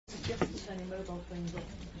turning mobile phones off.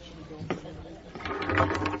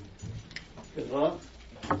 Good luck.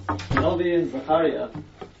 Novi and Zachariah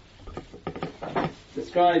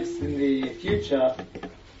describes in the future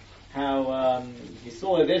how he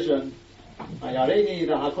saw a vision. Hayareni,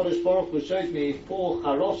 the HaKadosh Baruch Hu showed me 4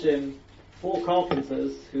 charoshim, 4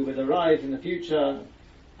 carpenters who would arrive in the future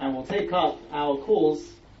and will take up our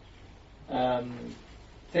cause,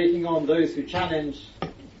 taking on those who challenge,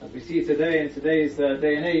 as we see today in today's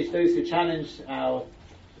day and age, those who challenge our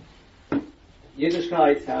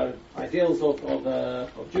Yiddishkeit, our ideals of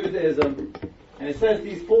Judaism. And it says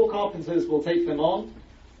these 4 carpenters will take them on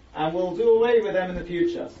and will do away with them in the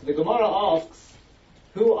future. So the Gemara asks,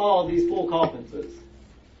 who are these 4 carpenters?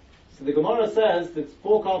 So the Gemara says that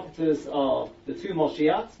 4 carpenters are the 2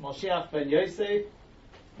 Moshiachs, Moshiach ben Yosef,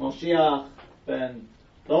 Moshiach ben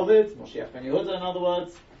David, Moshiach ben Yehuda in other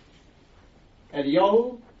words,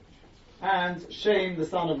 Eliyahu, and Shem the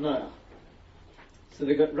son of Noah. So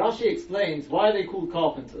Rashi explains why they called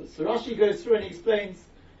carpenters. So Rashi goes through and he explains,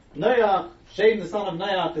 Noach, Shem the son of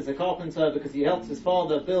Noach is a carpenter because he helped his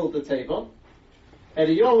father build the Teva.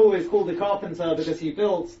 Eliyahu is called a carpenter because he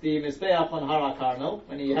built the Mizbeach on Har HaKarmel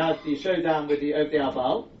when he had the showdown with the Ovdei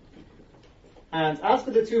Abal. And as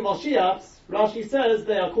for the 2 Moshiachs, Rashi says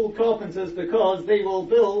they are called carpenters because they will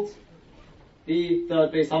build the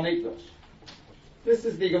third Beis HaMikdash. This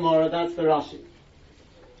is the Gemara, that's the Rashi.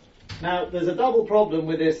 Now, there's a double problem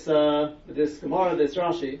with this Gemara, this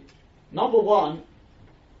Rashi. Number one,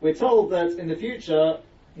 we're told that in the future,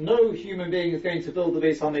 no human being is going to build the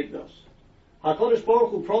Beis HaMikdash. HaKadosh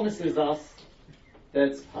Baruch Hu promises us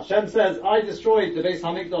that Hashem says, I destroyed the Beis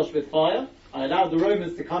HaMikdash with fire. I allowed the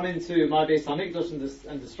Romans to come into my Beis HaMikdash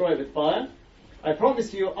and destroy it with fire. I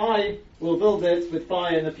promise you, I will build it with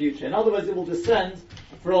fire in the future. In other words, it will descend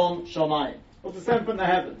from Shamayim. It will descend from the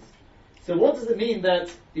heavens. So what does it mean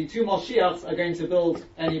that the 2 Moshiachs are going to build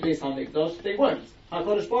any Beis HaMikdash? They won't.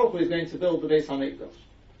 HaKadosh Baruch Hu is going to build the Beis HaMikdash.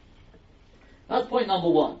 That's point number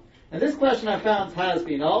 1. And this question I found has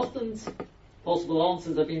been asked, and possible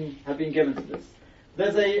answers have been given to this.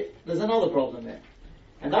 There's another problem here,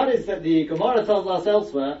 and that is that the Gemara tells us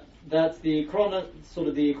elsewhere that the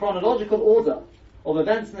chronological order of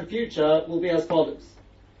events in the future will be as follows.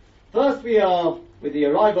 First, we are with the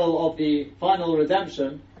arrival of the final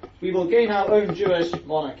redemption. We will gain our own Jewish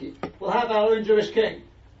monarchy. We'll have our own Jewish king.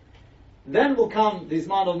 Then will come the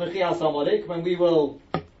Zman of Mechias Amalek, when we will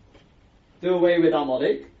do away with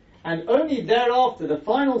Amalek. And only thereafter, the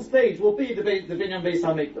final stage will be the Binyan Beis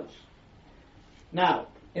HaMikdash. Now,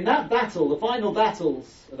 in that battle, the final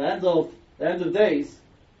battles at the end of days,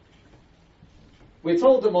 we're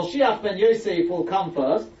told that Moshiach ben Yosef will come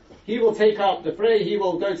first. He will take up the fray, he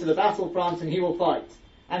will go to the battlefront and he will fight.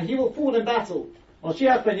 And he will fall in battle.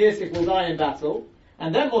 Moshiach ben Yosef will die in battle.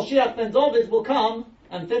 And then Moshiach ben David will come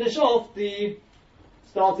and finish off the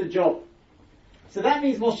started job. So that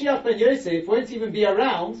means Moshiach ben Yosef won't even be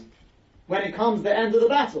around when it comes the end of the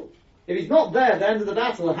battle. If he's not there at the end of the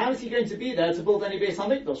battle, how is he going to be there to build any Beis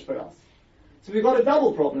HaMikdash for us? So we've got a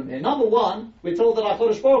double problem here. Number one, we're told that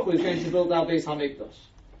HaKadosh Baruch Hu is going to build our Beis HaMikdash,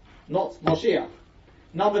 not Moshiach.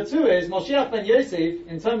 Number two is, Moshiach ben Yosef,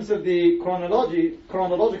 in terms of the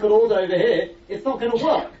chronological order over here, it's not going to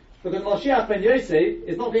work. Because Moshiach ben Yosef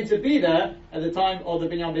is not going to be there at the time of the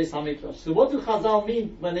Binyan Beis HaMikdash. So what do Chazal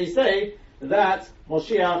mean when they say that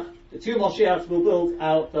Moshiach, the 2 Moshiachs will build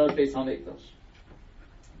our third Beis HaMikdash?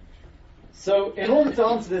 So, in order to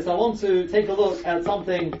answer this, I want to take a look at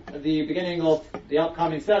something at the beginning of the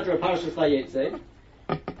upcoming Seder of Parashas Vayetze.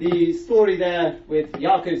 The story there with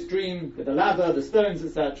Yaakov's dream, with the ladder, the stones,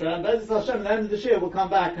 etc. And Be'ezus Hashem, at the end of the Shir, we'll come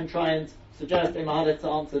back and try and suggest a Mahalet to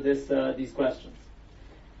answer these questions.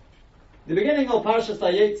 The beginning of Parashas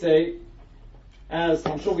Vayetze, as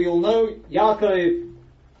I'm sure we all know, Yaakov,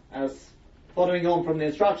 as following on from the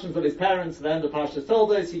instructions of his parents at the end of Parashas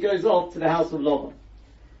Toldos, he goes off to the house of Lavan.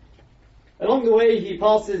 Along the way, he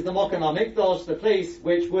passes the Mokem HaMikdash, the place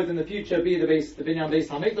which would in the future be the Binyan Beis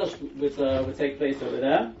HaMikdash would take place over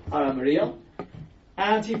there, Har HaMoriah.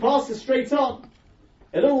 And he passes straight on.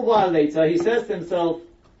 A little while later, he says to himself,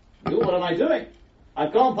 what am I doing?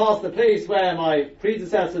 I've gone past the place where my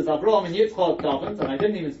predecessors Avraham and Yitzchak davened, and I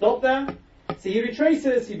didn't even stop there. So he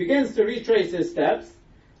begins to retrace his steps,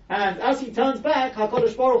 and as he turns back,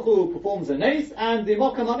 HaKadosh Baruch Hu performs a nes, and the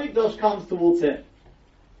Mokem HaMikdash comes towards him.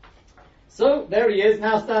 So, there he is,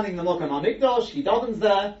 now standing in the Mokem HaMikdash, he davens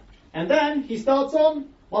there, and then he starts on,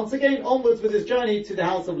 once again, onwards with his journey to the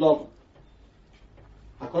house of Lavan.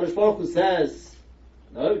 HaKadosh Baruch Hu says,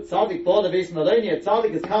 no, Tzadik Bo Levis Melonia,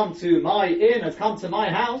 Tzadik has come to my inn, has come to my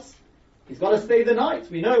house, he's got to stay the night.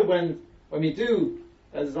 We know when we do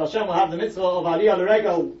as Hashem will have the mitzvah of Aliyah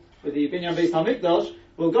L'Regel with the Binyan Beis HaMikdash,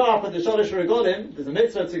 we'll go up at the Shalosh Regolim. There's a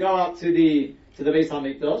mitzvah to go up to the Beis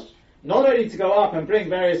HaMikdash. Not only to go up and bring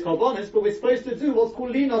various korbanos, but we're supposed to do what's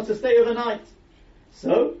called lina, to stay overnight.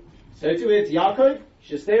 So to it, Yaakov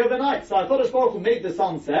should stay overnight. So HaKadosh Baruch Hu made the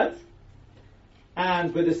sun set,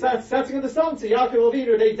 and with the setting of the sun, so Yaakov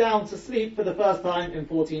Avinu lay down to sleep for the first time in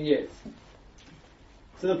 14 years.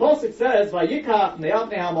 So the Pasuk says, Vayikach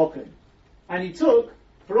me'avnei hamokim, and he took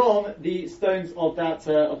from the stones of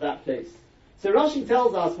that place. So Rashi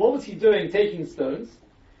tells us, what was he doing taking stones?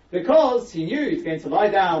 Because he knew he's going to lie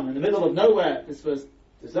down in the middle of nowhere. This was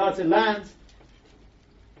deserted land.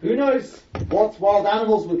 Who knows what wild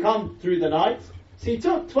animals would come through the night? So he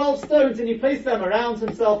took 12 stones and he placed them around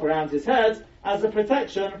himself, around his head, as a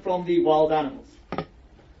protection from the wild animals.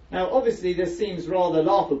 Now obviously this seems rather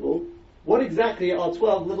laughable. What exactly are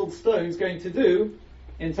 12 little stones going to do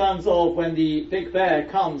in terms of when the big bear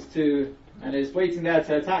comes to, and is waiting there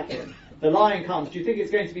to attack him? The lion comes, do you think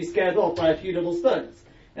it's going to be scared off by a few little stones?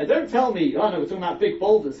 Now don't tell me, we're talking about big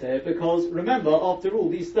boulders here, because remember, after all,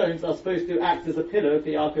 these stones are supposed to act as a pillow for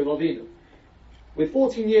Yaakov Avinu. With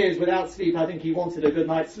 14 years without sleep, I think he wanted a good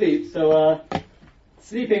night's sleep, so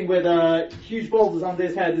sleeping with huge boulders under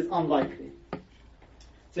his head is unlikely.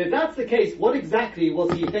 So if that's the case, what exactly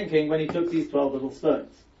was he thinking when he took these 12 little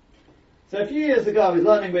stones? So a few years ago, I was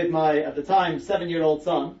learning with my, at the time, 7-year-old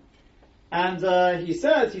son, and he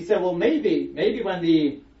said, well, maybe when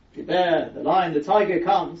the bear, the lion, the tiger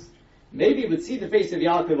comes, maybe he would see the face of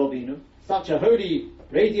Yaakov Avinu, such a holy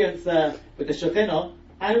radiance there with the Shekhinah,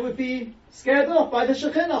 and it would be scared off by the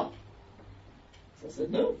Shekhinah. So I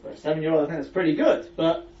said, no, for a 7-year-old I think that's pretty good,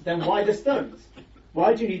 but then why the stones?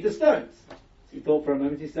 Why do you need the stones? So he thought for a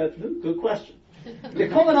moment, he said, no, good question. The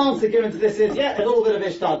common answer given to this is, a little bit of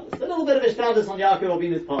ishtadlus. A little bit of ishtadlus on Yaakov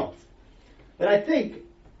Avinu's part. But I think,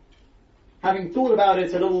 having thought about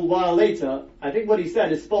it a little while later, I think what he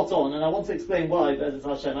said is spot on, and I want to explain why, Be'ezus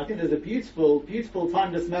Hashem. I think there's a beautiful, beautiful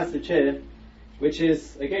timeless message here, which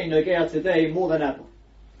is, again, Nogea today more than ever.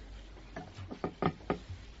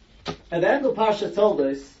 At the end of Parsha told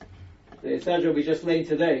us, the Seder we just laid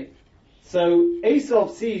today, so Esau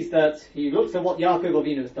sees that, he looks at what Yaakov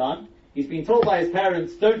Avinu has done. He's been told by his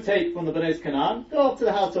parents, don't take from the Bnei Canaan, go up to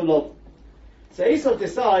the house of Lot. So Esau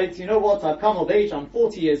decides, you know what, I've come of age, I'm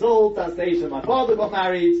 40 years old, that's the age that my father got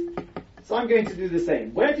married, so I'm going to do the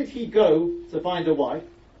same. Where did he go to find a wife?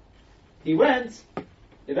 He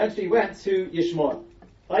eventually went to Yishmael.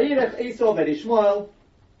 Vayilech Esau ed Yishmael,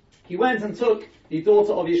 he went and took the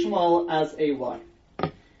daughter of Yishmael as a wife.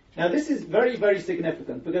 Now this is very, very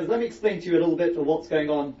significant, because let me explain to you a little bit of what's going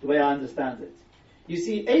on, the way I understand it. You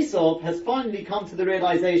see, Esau has finally come to the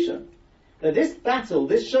realization that this battle,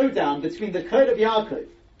 this showdown between the code of Yaakov,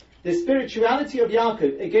 the spirituality of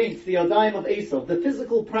Yaakov against the Yadayim of Esau, the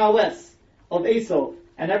physical prowess of Esau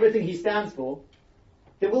and everything he stands for,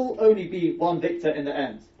 there will only be one victor in the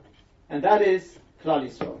end. And that is Klal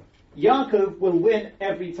Yisrael. Yaakov will win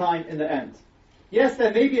every time in the end. Yes,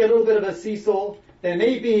 there may be a little bit of a seesaw, there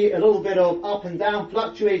may be a little bit of up and down,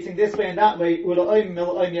 fluctuating this way and that way,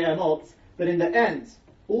 but in the end,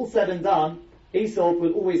 all said and done, Esau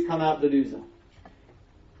will always come out the loser.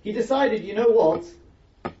 He decided, you know what?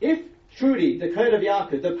 If truly the code of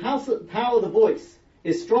Yaakov, the power of the voice,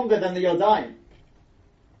 is stronger than the Yodayim,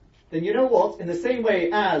 then you know what? In the same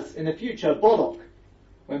way as in the future, Balak,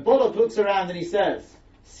 when Balak looks around and he says,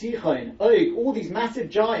 Sichon, Og, all these massive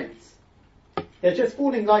giants, they're just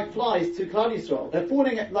falling like flies to Klal Yisrael. They're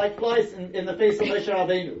falling like flies in the face of Moshe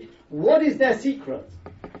Rabbeinu. What is their secret?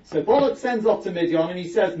 So Balak sends off to Midian and he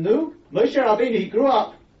says, no, Moshe Rabbeinu, he grew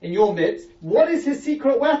up in your midst. What is his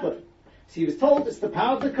secret weapon? So he was told it's the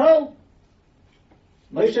power of the kol.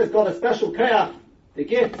 Moshe's got a special koyach, the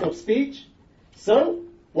gift of speech. So,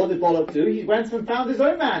 what did Balak do? He went and found his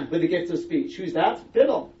own man with the gift of speech. Who's that?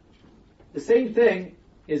 Bilam. The same thing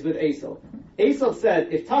is with Esau. Esau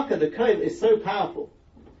said, if Taka, the kol, is so powerful,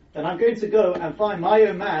 then I'm going to go and find my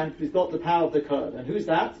own man who's got the power of the kol. And who's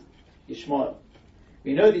that? Yishmael.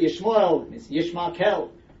 We know that Yishmael is Yishmael.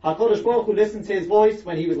 HaKadosh Baruch Hu listened to his voice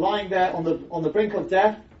when he was lying there on the brink of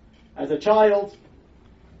death as a child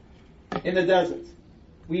in the desert.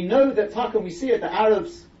 We know that Taka, we see it, the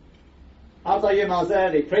Arabs,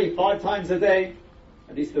 they pray 5 times a day,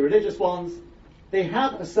 at least the religious ones. They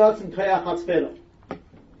have a certain koyach hatfilah.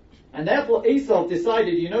 And therefore Esau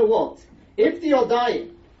decided, you know what? If the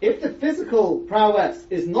Yodayim, if the physical prowess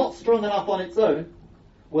is not strong enough on its own,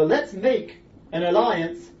 well, let's make an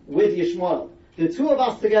alliance with Yishmael. The two of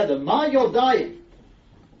us together, my Yodayim,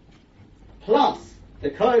 plus the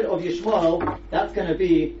code of Yishmael, that's going to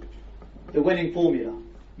be the winning formula.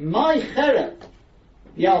 my chereb,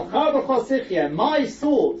 my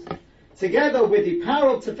sword, together with the power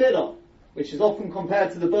of tefillah, which is often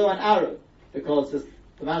compared to the bow and arrow, because as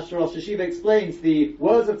the Master Rosh Hashiva explains, the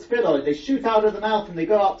words of tefillah, they shoot out of the mouth and they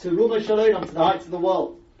go up to Rumah Shalom, to the heights of the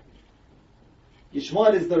world.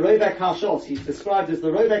 Yishmael is the Rovek HaShos. He's described as the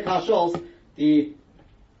Rovek HaShos, the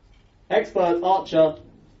expert archer.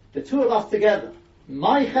 The two of us together,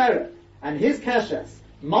 my chereb and his keshes,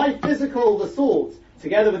 my physical, the sword,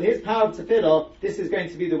 together with his power of tefillah, this is going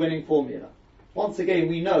to be the winning formula. Once again,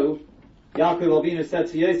 we know, Yaakov Avinu said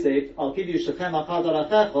to Yosef, I'll give you Shechem achad al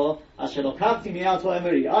achecho, asher lokachti mi'ato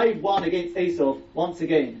emeri. I won against Esau, once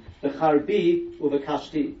again, v'charbi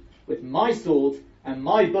uv'kashti. With my sword and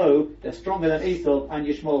my bow, they're stronger than Esau and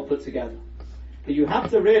Yishmael put together. But you have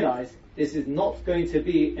to realize, this is not going to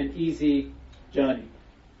be an easy journey.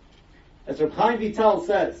 As Reb Chaim Vital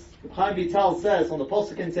says on the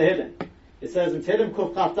Posuk in Tehillim, it says in Tehillim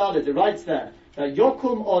Kuf Chaf Dalet, it writes there, that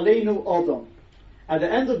Yokum Oleinu Odom. At the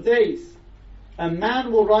end of days, a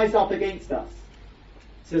man will rise up against us.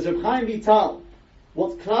 Says Reb Chaim Vital,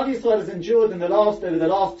 what Klal Yisrael has endured over the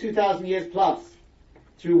last 2,000 years plus,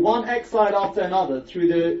 through one exile after another,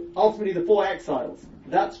 ultimately the 4 exiles,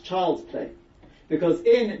 that's child's play. Because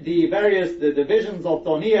in the divisions of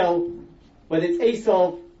Daniel, whether it's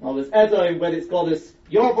Esau, whether it's Edom, whether it's goddess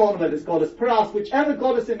Yovon, whether it's goddess Paras, whichever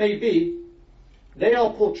goddess it may be, they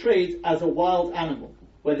are portrayed as a wild animal.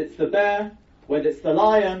 Whether it's the bear, whether it's the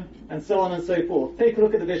lion, and so on and so forth. Take a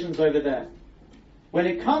look at the visions over there. When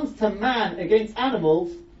it comes to man against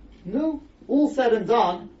animals, no, all said and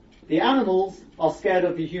done, the animals are scared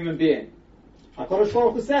of the human being. HaKadosh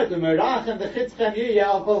Baruch Hu said,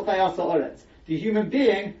 the human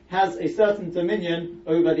being has a certain dominion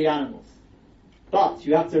over the animals. But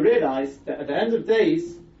you have to realize that at the end of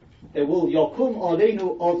days, there will Yakum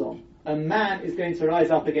Oleinu Odom. A man is going to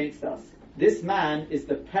rise up against us. This man is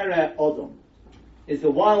the Pere Odom. Is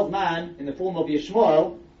the wild man in the form of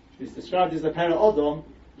Yishmael, who's described as the Pere Odom.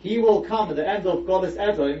 He will come at the end of goddess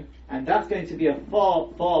Edom, and that's going to be a far,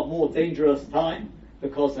 far more dangerous time,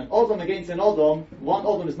 because an Odom against an Odom, one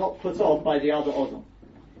Odom is not put off by the other Odom.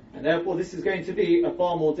 And therefore this is going to be a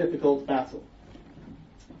far more difficult battle.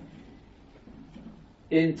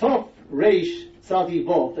 In Tov Reish Tzadi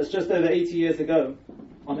Vov, that's just over 80 years ago,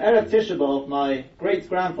 on Erev Tisha B'Av, my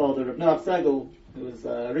great-grandfather, Rav Noach Segel, who was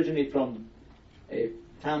originally from a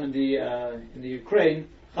town in the Ukraine,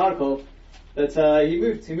 Kharkov, that he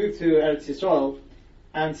moved to Eretz Yisrael,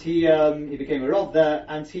 and he became a Rav there,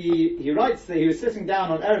 and he writes that he was sitting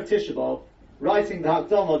down on Erev Tisha B'Av, writing the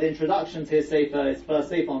Hakdamah, the introduction to his Sefer, his first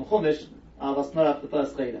Sefer on Chumash, Avas Noach, the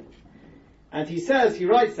first Cheder. And he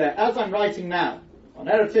writes there, as I'm writing now, on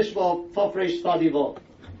Erev Tisha B'Av, Tov Reish Tzadi Vov,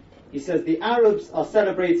 he says the Arabs are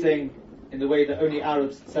celebrating in the way that only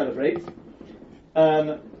Arabs celebrate,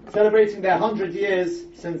 celebrating their 100 years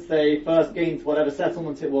since they first gained whatever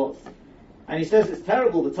settlement it was. And he says it's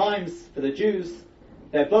terrible, the times for the Jews,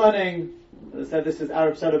 they're burning, as I said, this is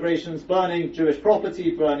Arab celebrations, burning Jewish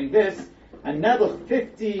property, burning this, and never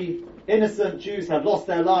 50 innocent Jews have lost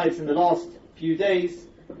their lives in the last few days,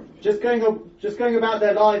 just going about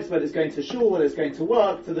their lives, whether it's going to shul, whether it's going to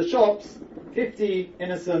work, to the shops, 50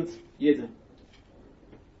 innocent Yidden.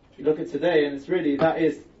 You look at today, and it's really, that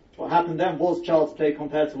is, what happened then was child's play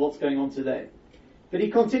compared to what's going on today. But he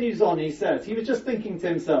continues on, he says, he was just thinking to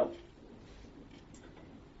himself,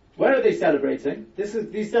 where are they celebrating?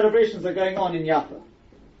 These celebrations are going on in Yafa.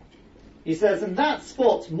 He says, and that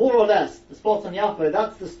spot, more or less, the spot on Yafa,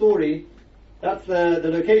 that's the story, that's the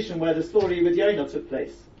location where the story with Yonah took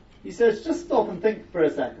place. He says, just stop and think for a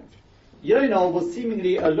second. Yonah was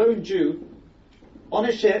seemingly a lone Jew on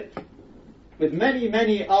a ship with many,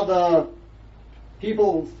 many other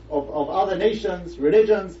people of other nations,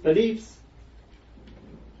 religions, beliefs,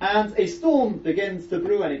 and a storm begins to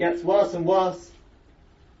brew and it gets worse and worse.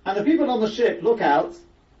 And the people on the ship look out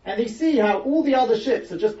and they see how all the other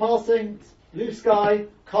ships are just passing, blue sky,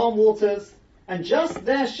 calm waters, and just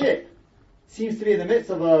their ship seems to be in the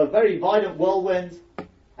midst of a very violent whirlwind.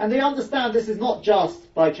 And they understand this is not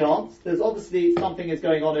just by chance, there's obviously something is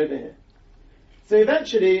going on over here. So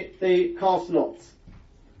eventually they cast lots.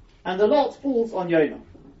 And the lot falls on Yonah.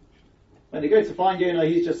 When they go to find Yonah,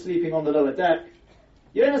 he's just sleeping on the lower deck.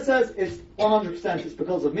 Yonah says, it's 100% it's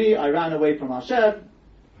because of me, I ran away from Hashem.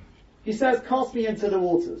 He says, cast me into the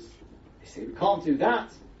waters. They say, we can't do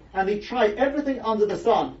that. And they try everything under the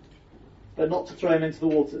sun, but not to throw him into the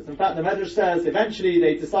waters. In fact, the Medrash says, eventually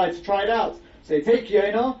they decide to try it out. So they take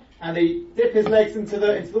Yonah, and they dip his legs into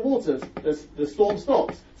the waters. The storm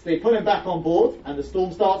stops. So they put him back on board, and the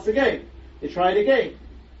storm starts again. They try it again.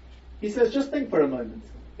 He says, just think for a moment.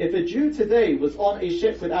 if a Jew today was on a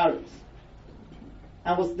ship with Arabs,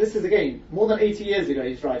 and this is again, more than 80 years ago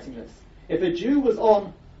he's writing this, if a Jew was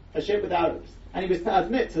on a ship with Arabs, and he was to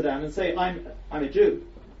admit to them and say, I'm a Jew,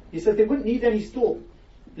 he says they wouldn't need any storm.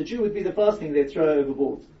 The Jew would be the first thing they'd throw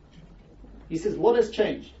overboard. He says, what has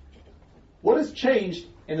changed? What has changed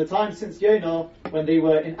in the time since Yonah, when they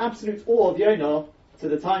were in absolute awe of Yonah, to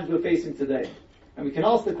the times we're facing today? And we can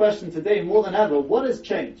ask the question today more than ever, what has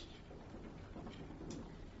changed?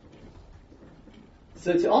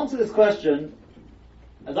 So to answer this question,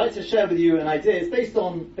 I'd like to share with you an idea. It's based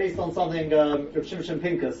on something Rav Shimshon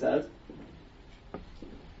Pincus said.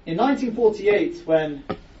 In 1948, when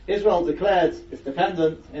Israel declared its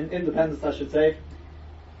independence, I should say,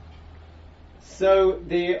 so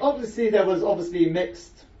there was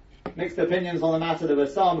mixed opinions on the matter. There were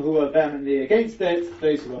some who were vehemently against it,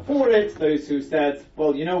 those who were for it, those who said,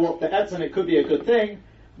 well, you know what, the Etzem, it could be a good thing,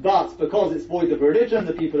 but because it's void of religion,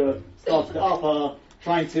 the people who have started it up are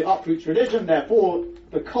trying to uproot religion, therefore,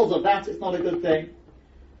 because of that, it's not a good thing.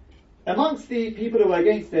 Amongst the people who were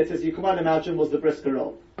against it, as you can well imagine, was the Brisker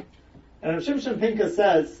Rov. And Rav Shimshon Pincus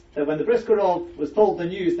says that when the Brisker Rov was told the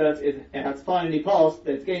news that it had finally passed,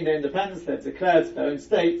 they'd gained their independence, they'd declared their own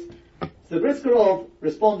state, so the Brisker Rov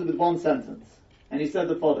responded with one sentence, and he said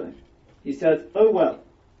the following. He said, oh well,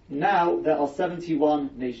 now there are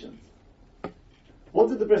 71 nations. What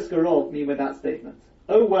did the Brisker Rov mean with that statement?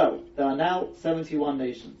 Oh well, there are now 71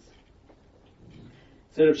 nations.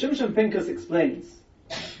 So Rav Shimshon Pincus explains.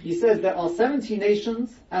 He says there are 70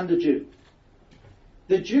 nations and a Jew.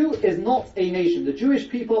 The Jew is not a nation. The Jewish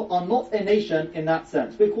people are not a nation in that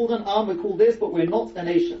sense. We're called an Am, we're called this, but we're not a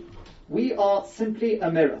nation. We are simply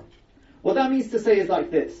a mirror. What that means to say is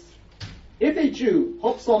like this. If a Jew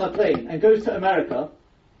hops on a plane and goes to America,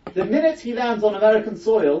 the minute he lands on American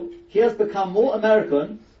soil, he has become more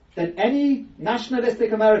American than any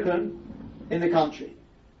nationalistic American in the country.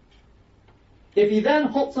 If he then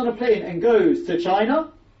hops on a plane and goes to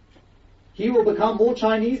China, he will become more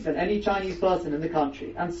Chinese than any Chinese person in the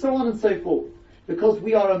country, and so on and so forth, because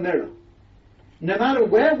we are a mirror. No matter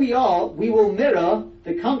where we are, we will mirror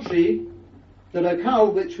the country, the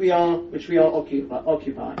locale which we are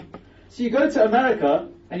occupying. So you go to America,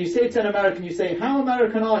 and you say to an American, you say, how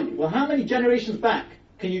American are you? Well, how many generations back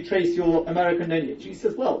can you trace your American lineage? He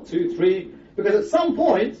says, well, 2, 3, because at some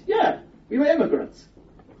point, we were immigrants.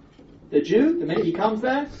 The Jew, the minute he comes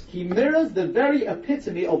there, he mirrors the very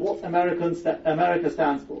epitome of what America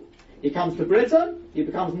stands for. He comes to Britain, he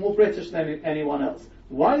becomes more British than anyone else.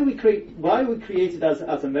 Why are we created as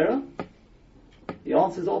a mirror? The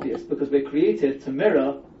answer is obvious, because we're created to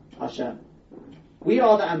mirror Hashem. We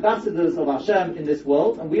are the ambassadors of Hashem in this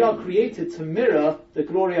world, and we are created to mirror the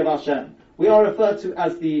glory of Hashem. We are referred to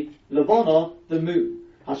as the Levana, the moon.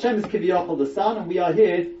 Hashem is Kiviyachol, the sun, and we are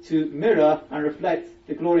here to mirror and reflect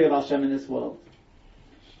the glory of Hashem in this world.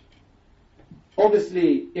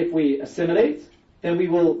 Obviously, if we assimilate, then we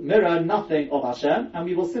will mirror nothing of Hashem, and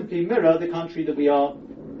we will simply mirror the country that we are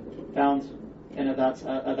found in at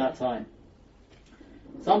that time.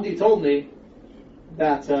 Somebody told me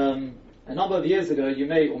that a number of years ago, you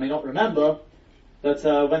may or may not remember, that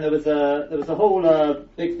when there was a whole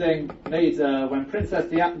big thing made when Princess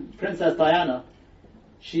Diana,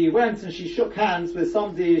 she went and she shook hands with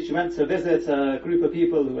somebody. She went to visit a group of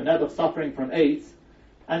people who were never suffering from AIDS,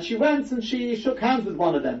 and she went and she shook hands with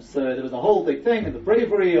one of them. So there was a whole big thing of the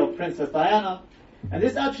bravery of Princess Diana, and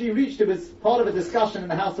this actually it was part of a discussion in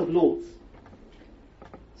the House of Lords.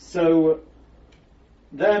 So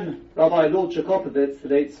then Rabbi Lord Shekopowitz, the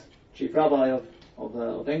late Chief Rabbi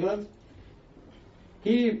of England,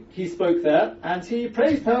 he spoke there and he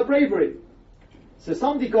praised her bravery. So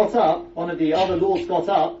somebody got up, one of the other lords got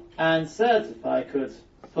up and said, if I could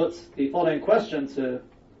put the following question to,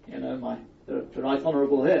 the Right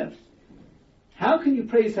Honourable here, how can you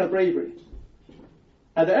praise her bravery?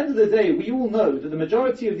 At the end of the day, we all know that the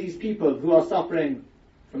majority of these people who are suffering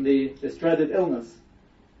from this dreaded illness,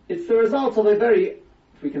 it's the result of a very,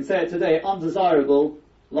 if we can say it today, undesirable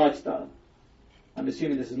lifestyle. I'm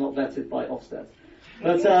assuming this is not vetted by Ofsted.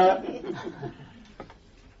 But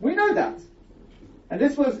we know that. And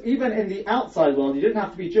this was even in the outside world. You didn't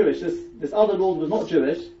have to be Jewish. This other lord was not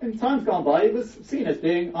Jewish. In times gone by, it was seen as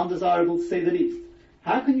being undesirable, to say the least.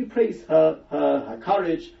 How can you praise her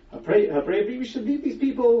courage, her bravery? We should leave these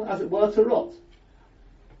people, as it were, to rot.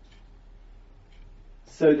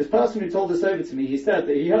 So this person who told this over to me, he said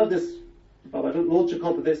that he heard this. Lord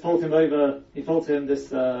Shekopowitz told him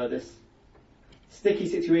this sticky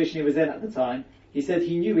situation he was in at the time. He said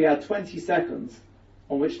he knew he had 20 seconds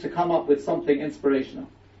on which to come up with something inspirational.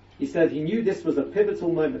 He said he knew this was a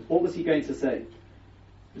pivotal moment. What was he going to say?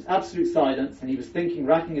 There was absolute silence, and he was thinking,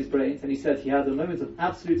 racking his brains, and he said he had a moment of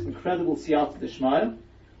absolute incredible siyata d'shmaya.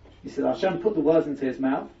 He said Hashem put the words into his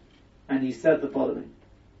mouth, and he said the following.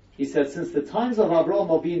 He said, since the times of Avraham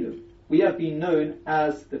Avinu, we have been known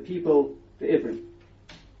as the people, the Ivrim.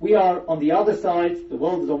 We are on the other side, the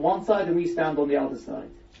world is on one side, and we stand on the other side.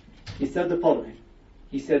 He said the following.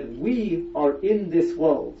 He said, we are in this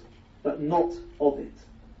world, but not of it.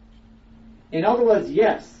 In other words,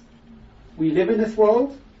 yes, we live in this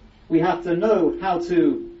world, we have to know how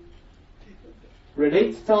to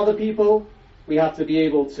relate to other people, we have to be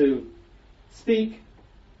able to speak,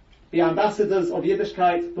 be ambassadors of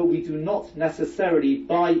Yiddishkeit, but we do not necessarily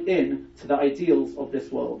buy in to the ideals of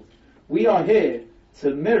this world. We are here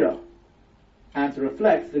to mirror and to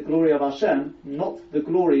reflect the glory of Hashem, not the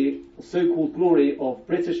glory, or so-called glory of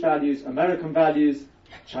British values, American values,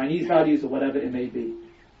 Chinese values, or whatever it may be.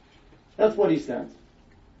 That's what he said.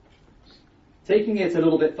 Taking it a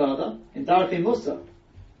little bit further, in Darkei Musa,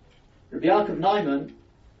 Rabbi Yaakov Naiman,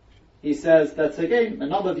 he says that again, a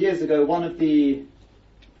number of years ago, one of the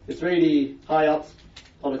Israeli high-ups,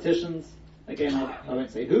 politicians, again I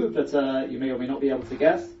won't say who, but you may or may not be able to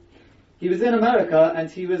guess, he was in America and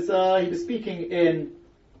he was speaking in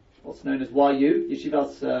what's known as YU,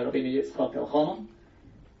 Yeshivas Rabbeinu Yitzchak Elchanan,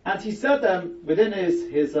 and he said within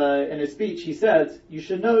his speech, he said, you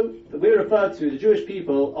should know that we're referred to, the Jewish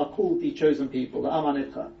people are called the chosen people, the Am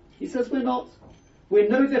HaNivcha. He says we're not. We're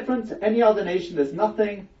no different to any other nation. There's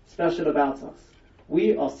nothing special about us.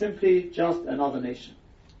 We are simply just another nation.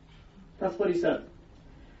 That's what he said.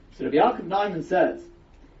 So Rabbi Yaakov Naiman said,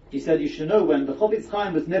 he said, you should know when the Chofetz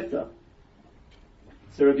Chaim was nifta.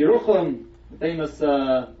 So Rabbi Yerucham, the famous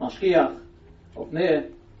mashkiach of Ner,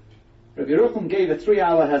 Rabbi Yerucham gave a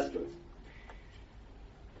 3-hour hesped.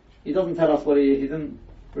 He doesn't tell us what he didn't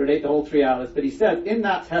relate the whole 3 hours, but he said in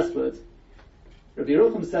that hesped, Rabbi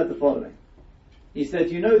Yerucham said the following. He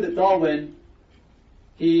said, you know that Darwin,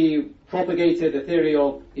 he propagated the theory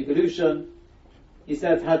of evolution. He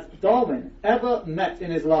said, had Darwin ever met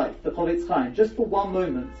in his life the Chofetz Chaim, just for one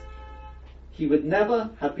moment, he would never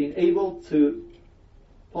have been able to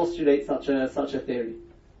postulate such a theory.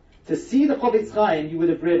 To see the Chofetz Chaim, you would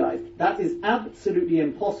have realized that is absolutely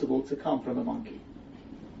impossible to come from a monkey.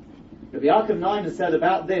 Rabbi Yaakov Naiman said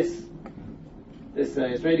about this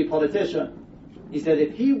Israeli politician, he said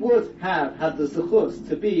if he would have had the zechus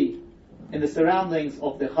to be in the surroundings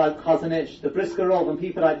of the Chazon Ish, the Brisker Rov, and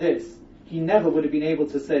people like this, he never would have been able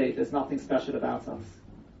to say there's nothing special about us.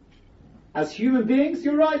 As human beings,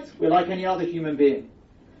 you're right, we're like any other human being.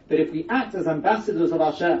 But if we act as ambassadors of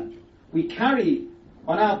Hashem, we carry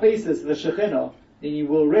on our faces the Shekhinah, then you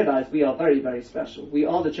will realize we are very, very special. We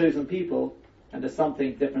are the chosen people, and there's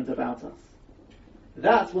something different about us.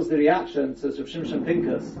 That was the reaction to Rav Shimshon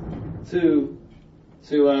Pinkus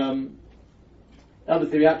that was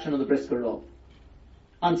the reaction of the Brisker Rov.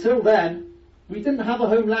 Until then, we didn't have a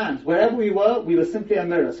homeland. Wherever we were simply a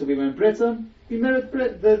mirror. So we were in Britain, we mirrored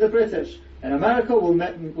the British. In America, we'll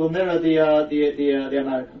mirror the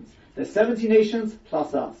Americans. There's 70 nations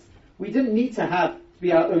plus us. We didn't need to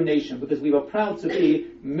be our own nation because we were proud to be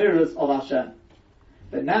mirrors of Hashem.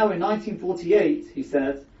 But now in 1948, he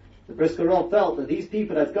said, the Brisker Rov felt that these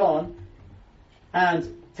people had gone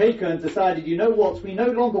and decided, you know what, we no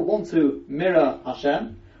longer want to mirror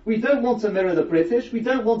Hashem. We don't want to mirror the British. We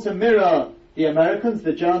don't want to mirror the Americans,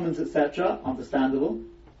 the Germans, etc. Understandable.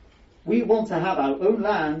 We want to have our own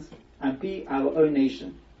land and be our own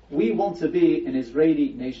nation. We want to be an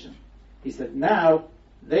Israeli nation. He said, now,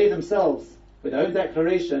 they themselves, with their own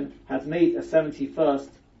declaration, had made a 71st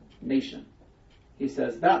nation. He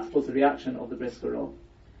says, that was the reaction of the Brisker Rov.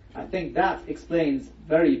 I think that explains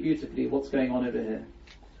very beautifully what's going on over here.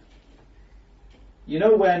 You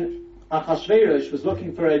know, when Achashverosh was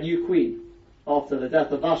looking for a new queen after the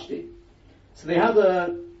death of Vashti, so they had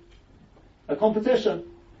a competition.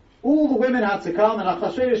 All the women had to come, and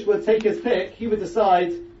Achashverosh would take his pick. He would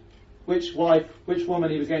decide which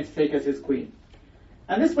woman he was going to take as his queen.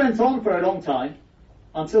 And this went on for a long time,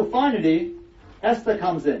 until finally Esther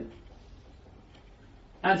comes in.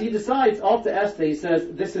 And he decides, after Esther, he says,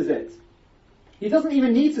 this is it. He doesn't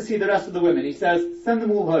even need to see the rest of the women. He says, send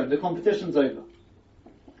them all home, the competition's over.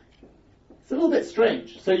 It's a little bit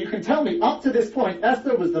strange. So you can tell me, up to this point,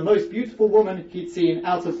 Esther was the most beautiful woman he'd seen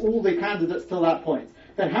out of all the candidates till that point.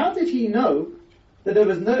 Then how did he know that there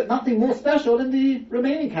was nothing more special in the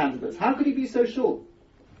remaining candidates? How could he be so sure?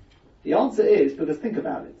 The answer is, because think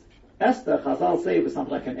about it. Esther, Chazal say, was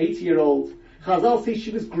something like an 80-year-old. Chazal say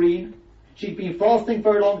she was green. She'd been fasting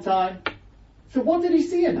for a long time. So what did he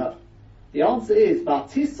see in her? The answer is,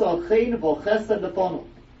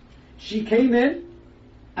 she came in,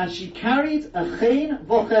 and she carried a chen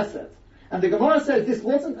v'chesed. And the Gemara says this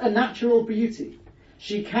wasn't a natural beauty.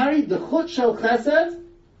 She carried the chut shel chesed,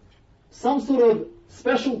 some sort of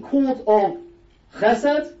special cord of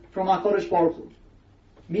chesed from HaKadosh Baruch Hu.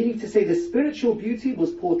 Meaning to say the spiritual beauty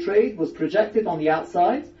was portrayed, was projected on the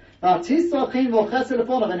outside, and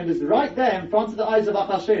it was right there in front of the eyes of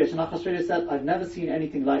Achashverosh, and Achashverosh said, I've never seen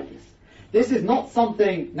anything like this. This is not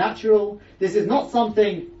something natural, this is not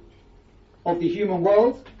something of the human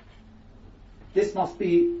world, this must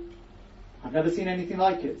be, I've never seen anything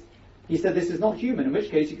like it. He said this is not human, in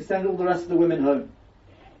which case you can send all the rest of the women home.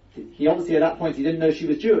 He obviously at that point he didn't know she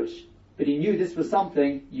was Jewish, but he knew this was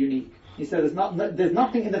something unique. He said there's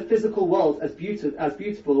nothing in the physical world as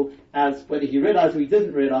beautiful as, whether he realized or he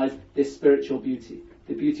didn't realize, this spiritual beauty,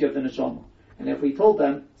 the beauty of the neshama. And if we told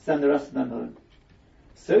them, send the rest of them home.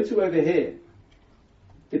 So too over here,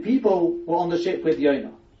 the people were on the ship with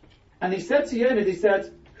Yonah. And they said to Yonah, they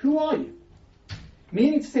said, who are you?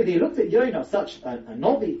 Meaning to say, they looked at Yonah, such a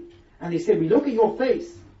Navi, and they said, we look at your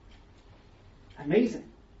face. Amazing.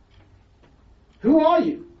 Who are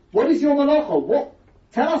you? What is your malacha?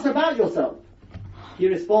 Tell us about yourself. He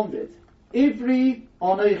responded, Ivri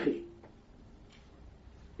Anochi.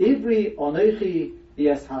 Ivri Anochi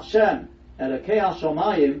v'es Hashem Elokei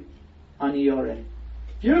HaShamayim Ani Yoreh.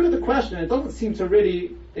 If you look at the question, it doesn't seem to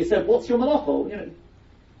really, they said, what's your malacha?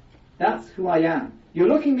 That's who I am. You're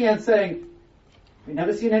looking at me and saying, we've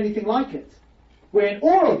never seen anything like it. We're in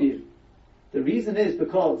awe of you. The reason is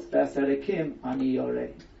because v'es Elokim Ani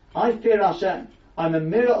Yoreh. I fear Hashem. I'm a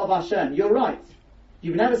mirror of Hashem. You're right.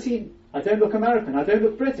 You've never seen, I don't look American, I don't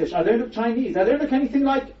look British, I don't look Chinese, I don't look anything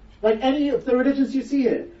like any of the religions you see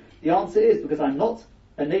here. The answer is because I'm not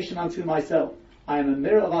a nation unto myself. I am a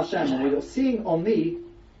mirror of Hashem, and what you're seeing on me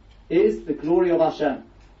is the glory of Hashem.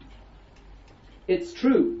 It's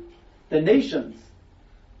true, the nations,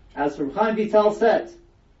 as Reb Chaim Vital said,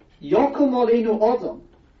 Yokum Olenu Odom,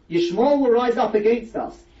 Yishmael will rise up against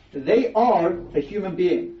us. They are a human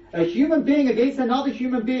being. A human being against another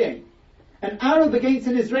human being. An Arab against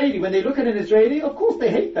an Israeli. When they look at an Israeli, of course they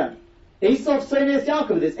hate them. Esav Sones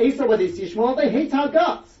Yaakov, this Esav with his Yishmael, they hate our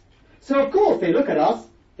guts. So of course they look at us,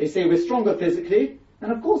 they say we're stronger physically,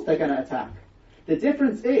 and of course they're going to attack. The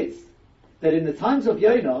difference is that in the times of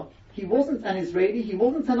Yonah, he wasn't an Israeli, he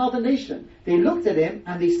wasn't another nation. They looked at him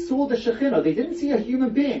and they saw the Shekhinah. They didn't see a human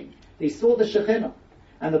being. They saw the Shekhinah.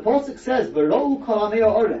 And the Pasuk says, V'ro'u kalamei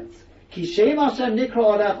ha'oretz, ki shem Hashem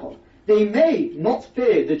nikra alecha. They may not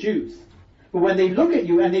fear the Jews, but when they look at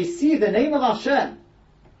you and they see the name of Hashem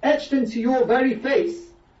etched into your very face,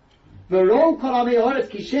 they will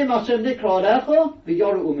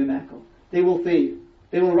fear you.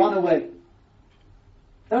 They will run away.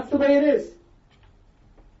 That's the way it is.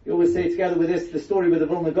 You always say together with this, the story with the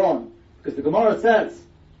Vilna Gaon, because the Gemara says,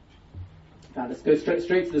 now let's go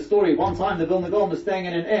straight to the story. One time the Vilna Gaon was staying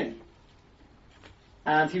in an inn,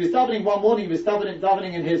 and he was davening one morning, he was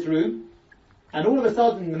davening in his room, and all of a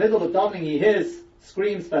sudden, in the middle of davening, he hears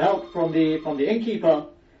screams for help from the innkeeper.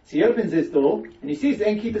 So he opens his door, and he sees the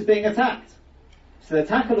innkeeper's being attacked. So the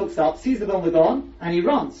attacker looks up, sees the Vilna Gaon, and he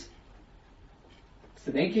runs.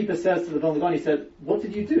 So the innkeeper says to the Vilna Gaon, he said, what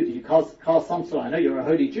did you do? Did you cast some sort of, I know you're a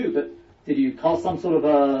holy Jew, but did you cast some sort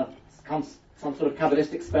of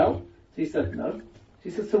Kabbalistic spell? So he said, no. So he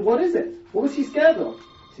said, so what is it? What was he scared of?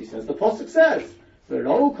 So he says, the Pasuk says, and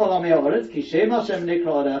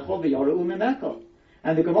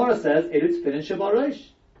the Gemara says,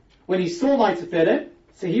 when he saw my tefillin,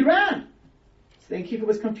 so he ran. So the innkeeper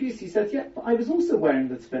was confused. He said, yeah, but I was also wearing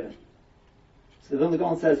the tefillin. So the Vilna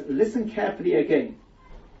Gaon says, listen carefully again.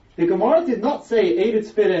 The Gemara did not say, Eilu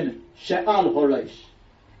tefillin she'al horosh.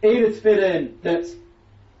 Eilu tefillin that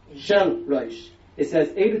shel rosh. It says,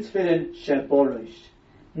 Eilu tefillin she'borosh.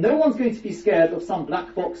 No one's going to be scared of some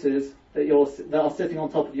black boxes that are sitting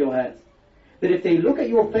on top of your head. But if they look at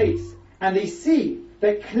your face and they see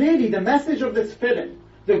that clearly the message of the tefillin,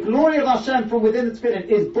 the glory of Hashem from within the tefillin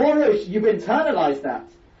is borosh, you've internalized that.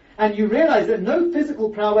 And you realize that no physical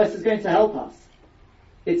prowess is going to help us.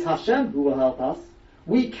 It's Hashem who will help us.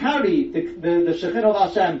 We carry the Shekhinah of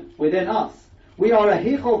Hashem within us. We are a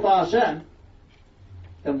hichol for Hashem.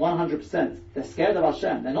 Then 100%, they're scared of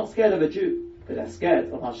Hashem. They're not scared of a Jew, but they're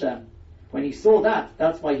scared of Hashem. When he saw that,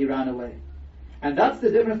 that's why he ran away. And that's the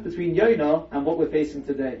difference between Yonah and what we're facing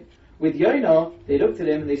today. With Yonah, they looked at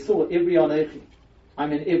him and they saw Ivri Anochi.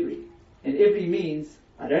 I'm an Ivri. And Ivri means,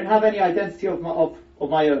 I don't have any identity of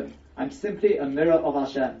my own. I'm simply a mirror of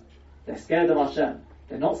Hashem. They're scared of Hashem.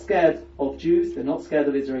 They're not scared of Jews, they're not scared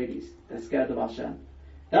of Israelis. They're scared of Hashem.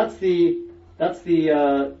 That's the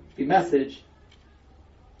message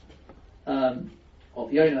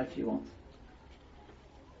of Yonah, if you want.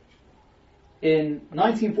 In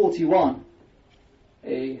 1941,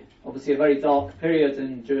 obviously a very dark period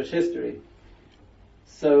in Jewish history,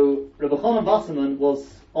 so Rabbi Chanan Wasserman was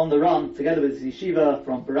on the run together with his yeshiva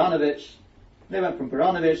from Baranovich. They went from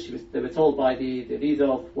Baranovich. They were told by the leader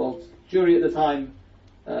of world Jewry at the time,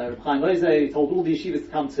 Reb Chaim Ozer, he told all the yeshivas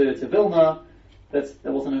to come to Vilna, that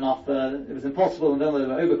there wasn't enough, it was impossible in Vilna, they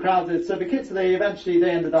were overcrowded. So the kids, they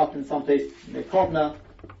ended up in some place near Kovna.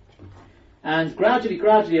 And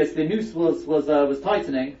gradually, as the noose was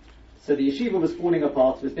tightening, so the yeshiva was falling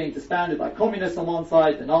apart. It was being disbanded by communists on one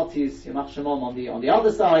side, the Nazis, Yamach Shemom, on the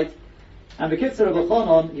other side. And the Kitzur of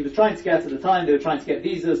Chanan, he was trying to get, at the time, they were trying to get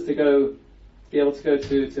visas to be able to go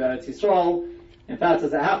to Eretz Yisrael. In fact,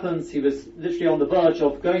 as it happens, he was literally on the verge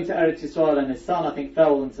of going to Eretz Yisrael, and his son, I think,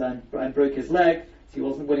 fell and broke his leg, so he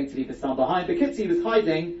wasn't willing to leave his son behind. But Kitzur, he was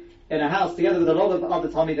hiding in a house together with a lot of other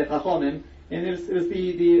Talmidei Chachamim, and it was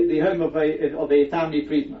the home of a family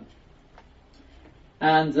freedman.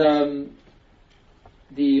 And the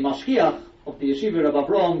mashgiach of the yeshiva, Rabbi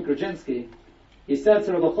Avram Grudzinski, he said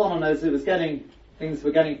to Rabbi Chanan, as things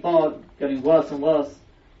were getting worse and worse,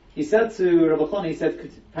 he said to Rabbi Chanan, he said,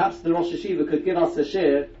 perhaps the Rosh Yeshiva could give us a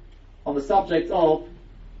shir on the subject of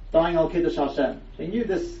dying al Kiddush Hashem. He knew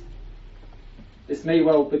this may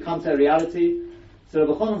well become a reality. So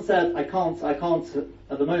Rabbi Chanan said, I can't,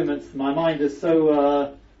 at the moment, my mind is so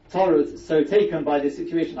torrid, so taken by this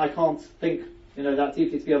situation, I can't think, that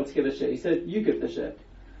deeply to be able to give a shir. He said, you give the shir.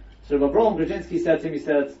 So Rabbi Avram Grudzinski said to him, he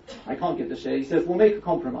said, I can't give the shir. He says, we'll make a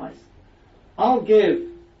compromise. I'll give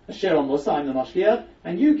a shir on Musa, I'm the mashgiach,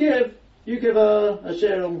 and you give a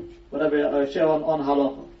shir on whatever, a shir on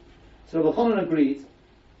halacha. So Rabbi Chanan agreed,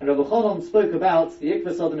 and Rabbi Chanan spoke about the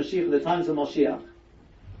Ikvus of the Mashiach at the times of Mashiach.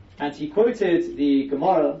 And he quoted the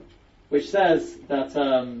Gemara, which says that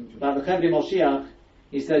about the Chevri Mashiach,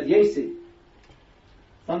 he said, Yesi.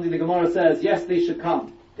 Something the Gemara says, yes, they should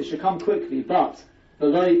come quickly, but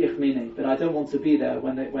V'loi ichmini, but I don't want to be there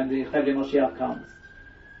when the Chevri Mashiach comes.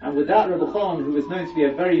 And with that, Rabbi Chanan, who was known to be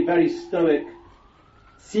a very, very stoic,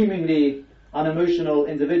 seemingly unemotional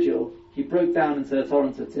individual, he broke down into a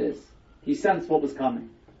torrent of tears. He sensed what was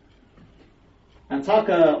coming. And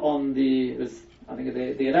Taka on the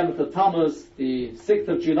 11th of Tammuz, the 6th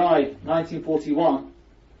of July, 1941,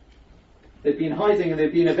 they'd been hiding and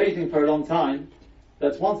they'd been evading for a long time,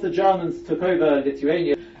 but once the Germans took over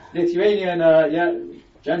Lithuanian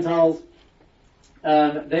Gentiles,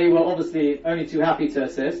 they were obviously only too happy to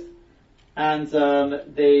assist, and it's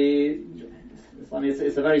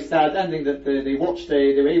a very sad ending that there were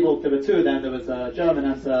two of them, there was a German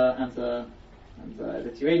and a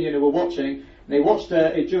Lithuanian who were watching, and they watched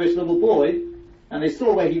a Jewish little boy, and they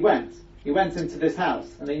saw where he went. He went into this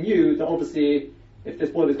house, and they knew that obviously if this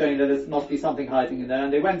boy was going there, there must be something hiding in there,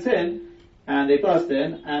 and they went in, and they burst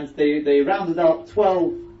in, and they rounded up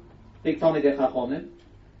 12 big Talmidei Chachamim,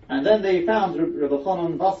 and then they found Rabbi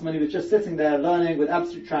Chanan Wasserman, who was just sitting there learning with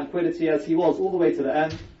absolute tranquility as he was all the way to the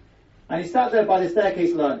end, and he sat there by the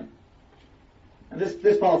staircase learning. And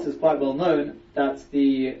this part is quite well known, that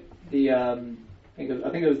I think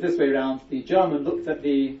it was this way around, the German looked at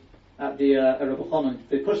Rabbi Chanan,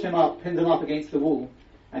 they pushed him up, pinned him up against the wall,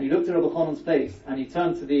 and he looked at Rabbi Chanan's face, and he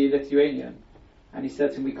turned to the Lithuanian, and he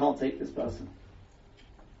said to him, we can't take this person.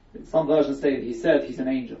 Some versions say that he said he's an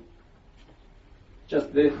angel.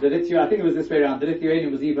 Just the Lithuanian, I think it was this way around. The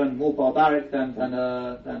Lithuanian was even more barbaric than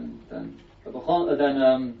the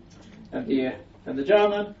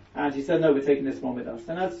German, and he said, no, we're taking this one with us.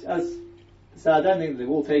 And as sad ending, they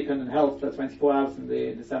were all taken and held for 24 hours in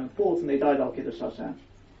the 7th fort, and they died al Kiddush Hashem.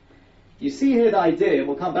 You see here the idea, and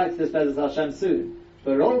we'll come back to this Bezos Hashem soon,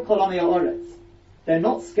 but Rol Kolami Oretz, they're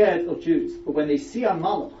not scared of Jews, but when they see a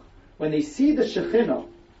Malach, when they see the Shekhinah,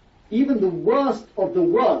 even the worst of the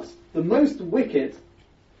worst, the most wicked,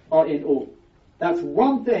 are in awe. That's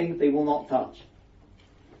one thing they will not touch.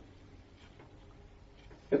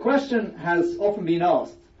 The question has often been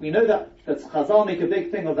asked, we know that Chazal make a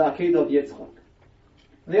big thing of the Akedah of Yitzchak.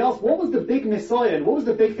 And they asked, what was the big Messiah, and what was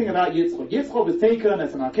the big thing about Yitzchak? Yitzchak was taken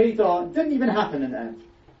as an Akedah, it didn't even happen in the end.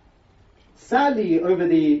 Sadly, over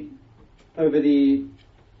the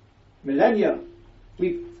millennia,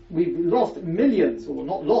 we've lost millions, or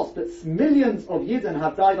not lost, but millions of Yidden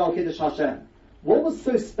have died al Kiddush Hashem. What was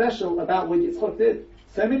so special about what Yitzchak did?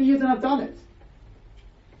 So many Yidden have done it.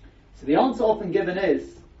 So the answer often given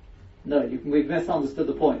is, no, we've misunderstood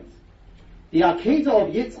the point. The Akedah of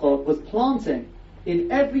Yitzchak was planting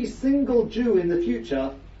in every single Jew in the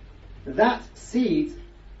future that seed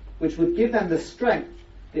which would give them the strength,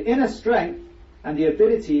 the inner strength, and the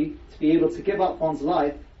ability to be able to give up one's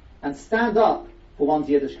life and stand up for one's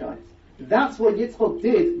Yiddishkeit. That's what Yitzchok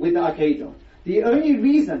did with the Akedah. The only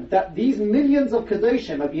reason that these millions of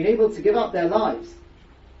Kedoshim have been able to give up their lives,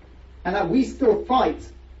 and that we still fight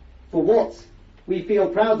for what we feel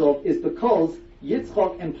proud of, is because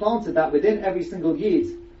Yitzchok implanted that within every single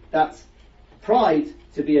Yid, that pride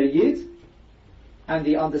to be a Yid, and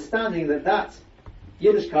the understanding that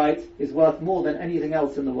Yiddishkeit is worth more than anything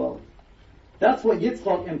else in the world. That's what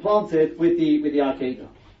Yitzchok implanted with the Akedah.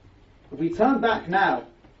 If we turn back now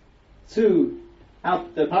to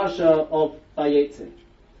the parasha of Vayetze,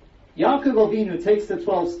 Yaakov Avinu takes the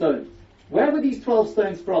 12 stones. Where were these 12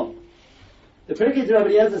 stones from? The Pirkei Rabbi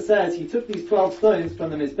Eliezer says he took these 12 stones from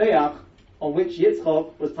the Mizbeach on which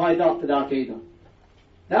Yitzchok was tied up to the Akedah.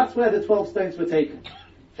 That's where the 12 stones were taken.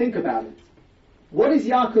 Think about it. What is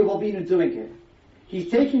Yaakov Avinu doing here?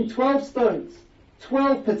 He's taking 12 stones,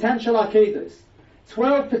 12 potential Akedos,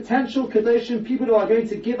 12 potential Kedoshim, people who are going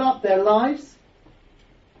to give up their lives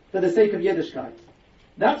for the sake of Yiddishkeit.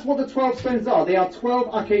 That's what the 12 stones are. They are 12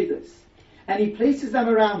 Akedos. And he places them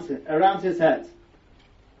around his head.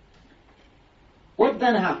 What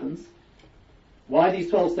then happens? Why are these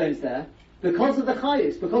 12 stones there? Because of the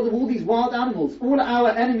Chayos, because of all these wild animals, all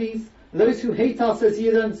our enemies, those who hate us as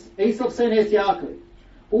Yidden, Esav Senes Yaakov,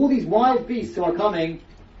 all these wild beasts who are coming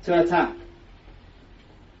to attack.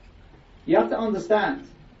 You have to understand,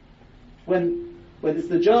 when it's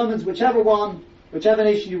the Germans, whichever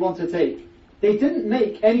nation you want to take, they didn't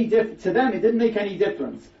make any difference, to them it didn't make any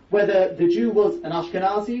difference whether the Jew was an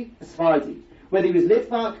Ashkenazi, a Sephardi, whether he was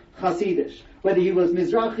Litvak, Hasidish, whether he was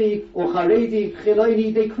Mizrahi or Haredi,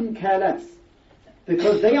 Chiloni, they couldn't care less.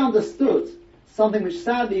 Because they understood something which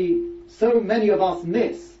sadly so many of us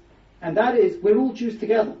miss, and that is, we're all Jews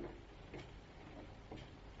together.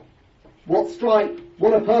 What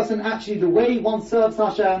a person actually, the way one serves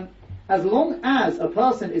Hashem, as long as a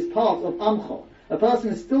person is part of Amcha, a person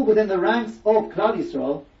is still within the ranks of Klal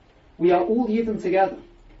Yisrael, we are all Yidden together.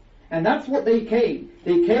 And that's what they came.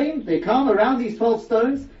 They come around these 12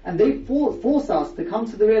 stones, and they force us to come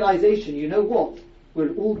to the realization, you know what?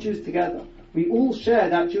 We're all Jews together. We all share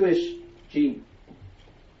that Jewish gene.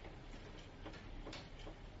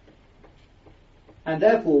 And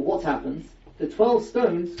therefore, what happens? The 12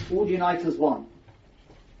 stones all unite as one.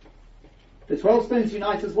 The 12 stones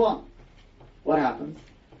unite as one. What happens?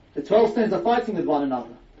 The 12 stones are fighting with one another.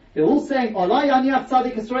 They're all saying, Olai Aniach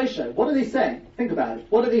Tzadik Yisrael. What are they saying? Think about it.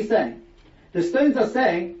 What are they saying? The stones are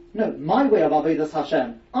saying, no, my way of Avodas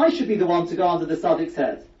Hashem. I should be the one to go under the Tzaddik's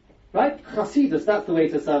head. Right? Chasidus, that's the way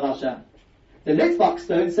to serve Hashem. The Litvak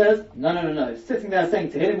stone says, no. Sitting there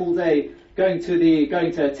saying Tehillim all day, going to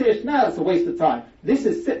a Tish, no, that's a waste of time. This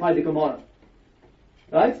is sit by the Gemara.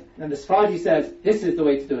 Right? And the Sephardi says, this is the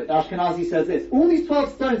way to do it. The Ashkenazi says this. All these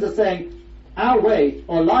 12 stones are saying, our way,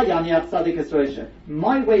 or La Yaniach Tzadik Yisrael.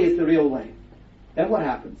 My way is the real way. Then what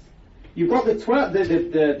happens? You've got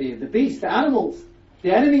the beasts, the animals.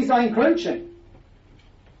 The enemies are encroaching.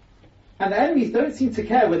 And the enemies don't seem to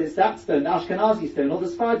care whether it's that stone, the Ashkenazi stone, or the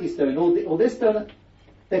Sephardi stone, or this stone.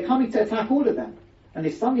 They're coming to attack all of them. And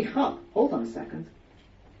they suddenly hold on a second.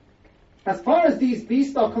 As far as these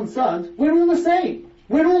beasts are concerned, we're all the same.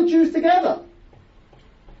 We're all Jews together.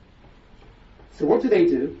 So what do?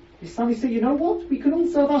 They suddenly say, you know what? We can all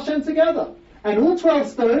serve Hashem together. And all 12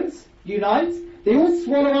 stones unite. They all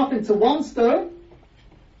swallow up into one stone.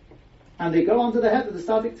 And they go under the head of the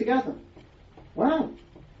Tzaddik together. Wow.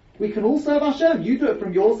 We can all serve Hashem. You do it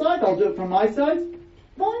from your side, I'll do it from my side.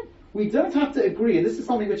 Fine. We don't have to agree, and this is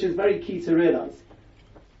something which is very key to realize.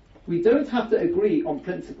 We don't have to agree on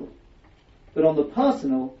principle. But on the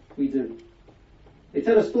personal, we do. They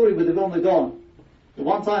tell a story with the Vilna Gaon. The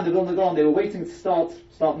one time the Vilna Gaon, they were waiting to start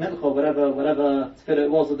Mincha, whatever tefillah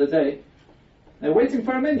it was of the day. They were waiting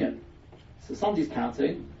for a minyan. So somebody's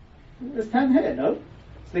counting. There's 10 here, no?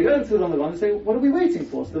 So they go to the Vilna Gaon and say, what are we waiting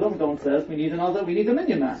for? So the Vilna Gaon says, we need a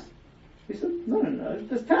minyan man. He said, no,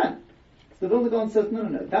 there's 10. So the Vilna Gaon says, no,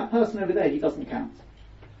 that person over there, he doesn't count.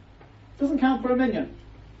 Doesn't count for a minyan.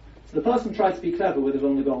 So the person tried to be clever with the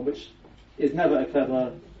Vilna Gaon, which is never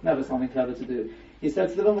something clever to do. He said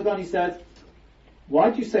to the Vilna Gaon,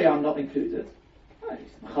 why do you say I'm not included?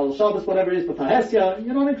 Chal Shabbos, whatever it is, but Hesya,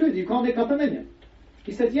 you're not included, you can't make up a minyan.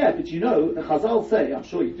 He said, yeah, but you know, the Chazal say, I'm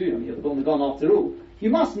sure you do, you're the Vilna Gaon after all, you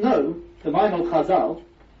must know, the Maimon Chazal,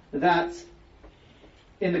 that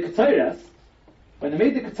in the Ketores, when they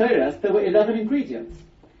made the Ketores, there were 11 ingredients.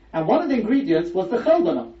 And one of the ingredients was the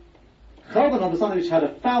Chelbana. Chelbana was something which had a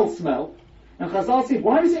foul smell, and Chazal said,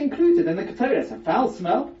 why is it included in the Ketores? A foul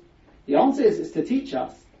smell? The answer is to teach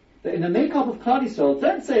us that in the makeup of Klal Yisrael,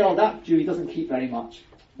 don't say, that Jew, he doesn't keep very much.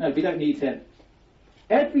 No, we don't need him.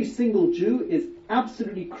 Every single Jew is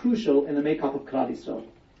absolutely crucial in the makeup of Klal Yisrael.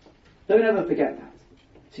 Don't ever forget that.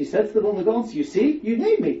 She said to the Vilna Gaon, so you see, you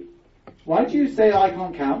need me. Why do you say I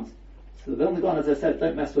can't count? So the Vilna Gaon, as I said,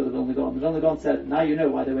 don't mess with the Vilna Gaon. The Vilna Gaon said, now you know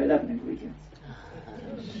why there were 11 ingredients.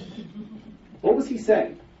 What was he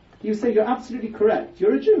saying? He was saying, you're absolutely correct.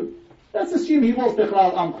 You're a Jew. Let's assume he was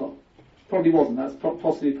Bechlal Amcha. Probably wasn't. That's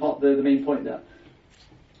possibly the main point there.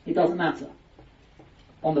 It doesn't matter.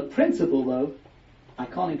 On the principle, though, I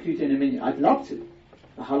can't include you in a minyan. I'd love to.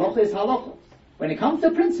 The halacha is halacha. When it comes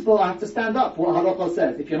to principle, I have to stand up for what halacha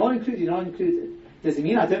says. If you're not included, you're not included. Does it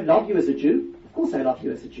mean I don't love you as a Jew? Of course I love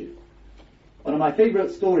you as a Jew. One of my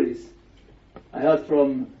favorite stories I heard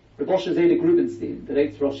from Rav Moshe Zelig Rubenstein, the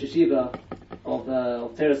late Rosh Yeshiva of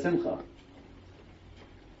Torah Simcha.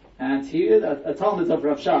 And he is a Talmud of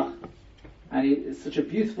Rav Shach. And it's such a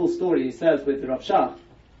beautiful story, he says, with Rav Shach,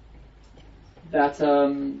 that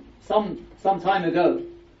some time ago,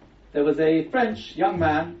 there was a French young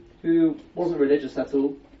man who wasn't religious at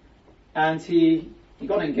all, and he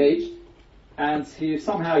got engaged, and he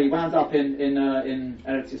wound up in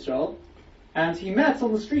Eretz Yisrael, and he met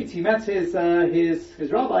on the street, his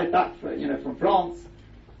rabbi back from France,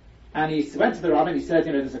 and he went to the rabbi and he said,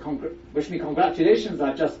 wish me congratulations,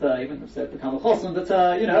 I've just even said become a chosen, but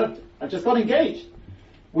I've just got engaged.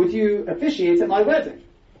 Would you officiate at my wedding?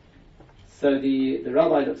 So the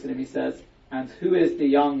rabbi looks at him, he says, and who is the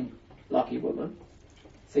young lucky woman?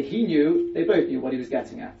 So they both knew what he was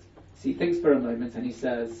getting at. So he thinks for a moment and he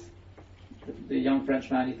says, the young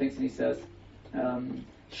Frenchman, he thinks and he says,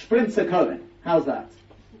 Sprinzer Cohen, how's that?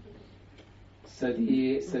 So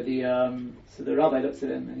the rabbi looks at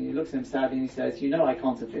him and he looks at him sadly and he says, I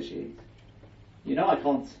can't officiate. I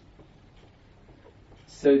can't.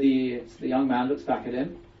 So the young man looks back at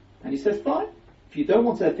him and he says, fine. If you don't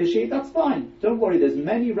want to officiate, that's fine. Don't worry, there's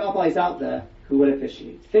many rabbis out there who will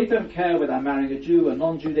officiate. They don't care whether I'm marrying a Jew or a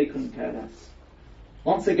non-Jew, they couldn't care less.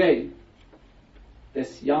 Once again,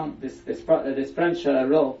 this French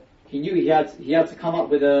Rav, he knew he had to come up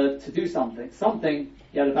with to do something.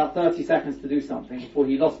 He had about 30 seconds to do something before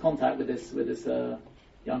he lost contact with this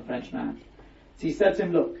young French man. So he said to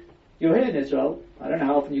him, look, you're here in Israel. I don't know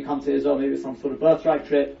how often you come to Israel, maybe it's some sort of birthright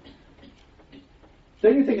trip.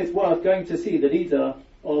 Don't you think it's worth going to see the leader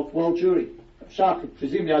of world Jewry? Shach,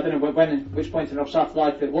 presumably, I don't know which point in Rav Shach's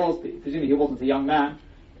life it was, but presumably he wasn't a young man.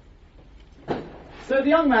 So the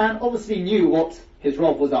young man obviously knew what his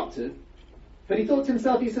Rav was up to, but he thought to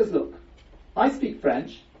himself, he says, look, I speak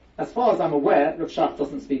French. As far as I'm aware, Rav Shach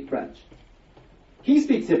doesn't speak French. He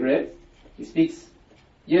speaks Hebrew, he speaks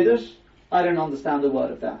Yiddish, I don't understand a word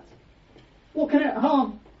of that. What can it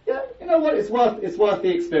harm? Yeah, you know what, it's worth the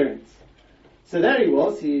experience. So there he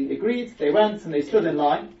was, he agreed, they went and they stood in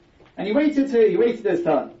line, and he waited his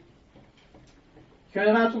turn. You can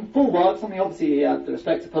imagine, full work, something obviously he had the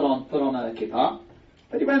respect to put on a kippah,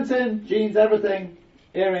 but he went in, jeans, everything,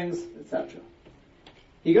 earrings, etc.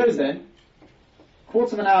 He goes in,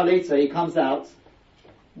 quarter of an hour later he comes out,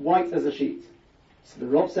 white as a sheet. So the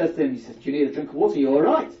Rav says to him, he says, do you need a drink of water? You're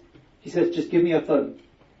alright. He says, just give me a phone.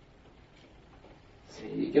 So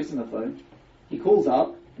he gives him a phone. He calls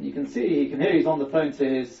up, and he can hear he's on the phone to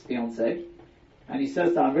his fiancée, and he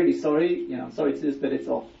says to her, I'm really sorry, I'm sorry to do this, but it's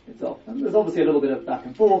off. And there's obviously a little bit of back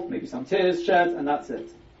and forth, maybe some tears shed, and that's it.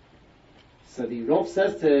 So the Rav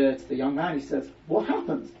says to the young man, he says, what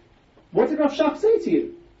happened? What did Rav Shach say to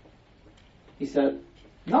you? He said,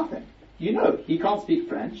 nothing. He can't speak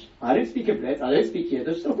French, I don't speak Hebrew, I don't speak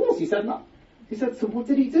Yiddish, so of course he said no. He said, so what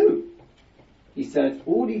did he do? He said,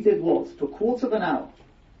 all he did was, for a quarter of an hour,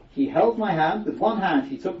 he held my hand, with one hand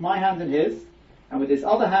he took my hand in his, and with his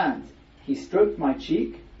other hand he stroked my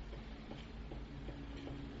cheek,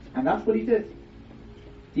 and that's what he did.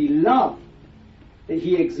 The love that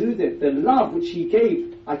he exuded, the love which he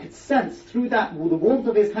gave, I could sense through that, with the warmth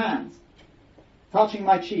of his hands, touching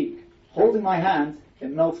my cheek, holding my hand,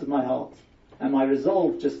 it melted my heart, and my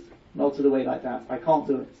resolve just melted away like that. I can't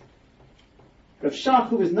do it. Rav Shach,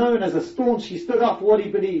 who was known as a staunch, he stood up for what he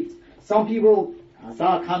believed. Some people,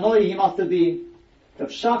 Hazar Kanoi he must have been. Rav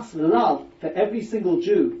Shach's love for every single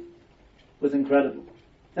Jew was incredible.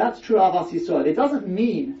 That's true Avas Yisrael. It doesn't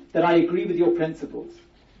mean that I agree with your principles.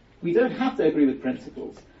 We don't have to agree with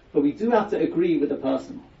principles, but we do have to agree with the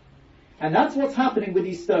personal. And that's what's happening with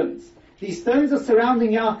these stones. These stones are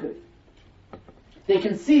surrounding Yaakov. They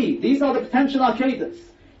can see, these are the potential Akedas.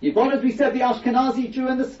 You've got, as we said, the Ashkenazi Jew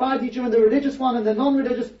and the Sephardi Jew and the religious one and the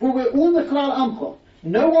non-religious, but we're all Mechlal Amcha.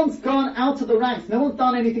 No one's gone out of the ranks, no one's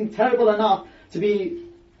done anything terrible enough to be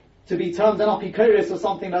termed an apikoros or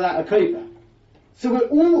something like that, a kofer. So we're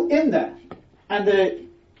all in there. And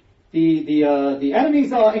the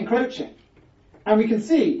enemies are encroaching. And we can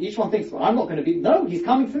see, each one thinks, well, I'm not going to be, no, he's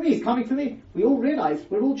coming for me, he's coming for me. We all realize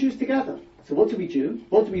we're all Jews together. So what do we do?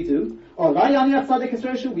 What do we do?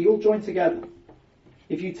 We all join together.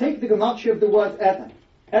 If you take the gematria of the word Evan,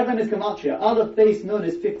 Evan is gematria, Aleph Beis Nun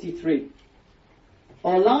is 53.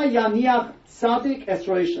 Ola Yaniach Tzadik Es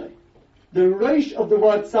Roshai. The Rosh of the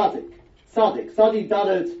word Tzadik, Tzadik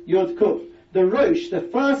Dalet Yod Kuf. The Rosh, the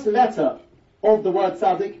first letter of the word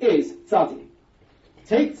Tzadik is Tzadik.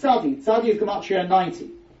 Take Tzadik is gematria 90,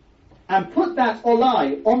 and put that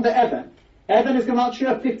Olai on the Evan. Evan is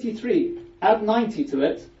gematria 53. Add 90 to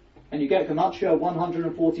it, and you get gematria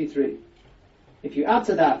 143. If you add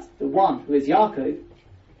to that the one who is Yaakov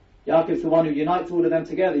is the one who unites all of them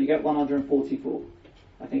together, you get 144.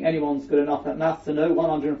 I think anyone's good enough at maths to know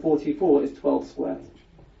 144 is 12 squared.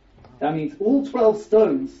 That means all 12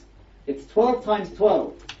 stones, it's 12 times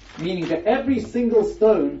 12, meaning that every single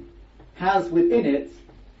stone has within it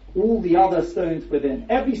all the other stones within.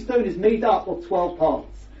 Every stone is made up of 12 parts.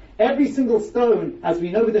 Every single stone, as we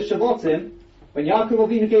know with the Shavotim, when Yaakov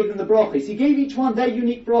Avinu gave them the brachas, he gave each one their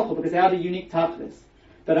unique bracha because they had a unique tachlis.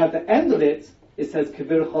 But at the end of it, it says,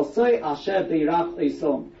 Kivir Chosoi Asher Beirach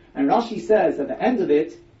Eisom. And Rashi says, at the end of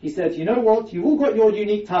it, he said, you know what? You've all got your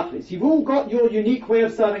unique tachlis. You've all got your unique way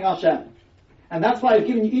of serving Hashem. And that's why I've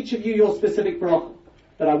given each of you your specific bracha.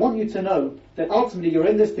 But I want you to know that ultimately you're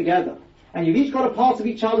in this together. And you've each got a part of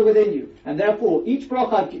each other within you. And therefore, each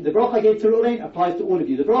bracha, the bracha I gave to Ruvain applies to all of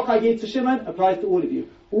you. The bracha I gave to Shimon applies to all of you.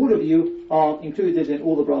 All of you are included in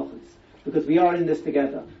all the brachas. Because we are in this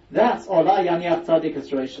together. That's Ola Yaniach Tzadik Es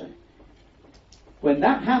Roshai. When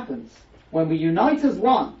that happens, when we unite as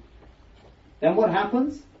one, then what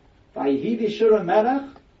happens? When there's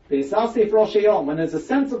a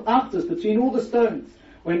sense of achdus between all the stones,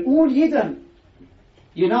 when all Yidden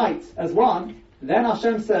unite as one, then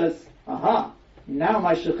Hashem says, aha, now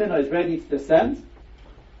my Shekhinah is ready to descend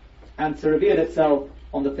and to reveal itself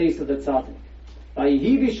on the face of the tzaddik. When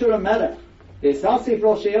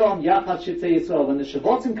the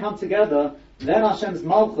Shavotim come together, then Hashem's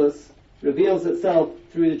Malchus reveals itself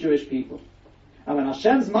through the Jewish people. And when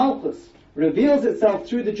Hashem's Malchus reveals itself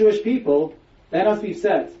through the Jewish people, then as we've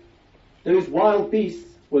said, those wild beasts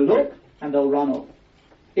will look and they'll run off.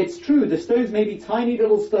 It's true, the stones may be tiny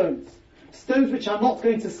little stones. Stones which are not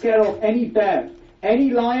going to scare off any bear,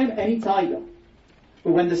 any lion, any tiger.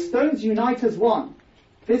 But when the stones unite as one,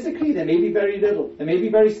 physically they may be very little, they may be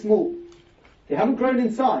very small. They haven't grown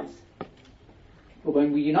in size. But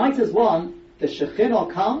when we unite as one, the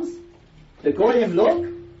Shekhinah comes, the Goyim look,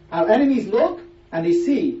 our enemies look, and they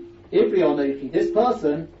see, Ivri Onochi, this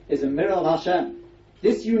person is a mirror of Hashem.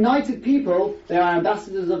 This united people, they are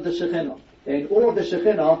ambassadors of the Shekhinah. They're in awe of the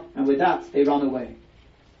Shekhinah, and with that, they run away.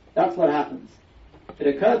 That's what happens. It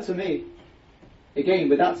occurred to me, again,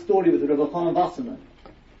 with that story with Rabbi Chanan Wasserman,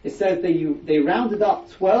 it says they rounded up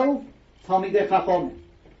 12 Talmidei Chachomim.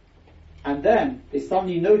 And then they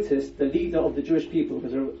suddenly noticed the leader of the Jewish people,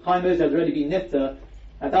 because Chaim Ozer had already been Nifta,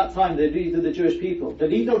 at that time the leader of the Jewish people. The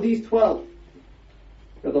leader of these 12,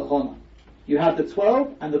 Rabbi Chanan. You had the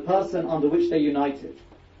 12 and the person under which they united.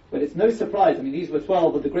 But it's no surprise, I mean, these were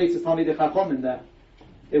 12 of the greatest Talmidei Chachomim there.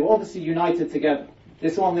 They were obviously united together.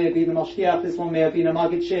 This one may have been a Mashkiach, this one may have been a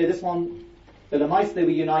Magid Shir, this one, but the mice, they were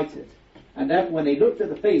united. And therefore when they looked at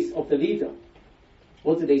the face of the leader,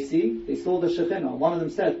 what did they see? They saw the Shekhinah. One of them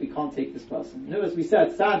said, we can't take this person. No, as we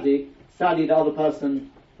said, sadly the other person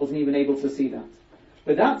wasn't even able to see that.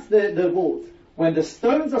 But that's the vault. When the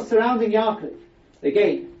stones are surrounding Yaakov,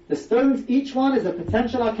 again, the stones, each one is a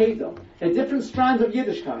potential Akedah, a different strand of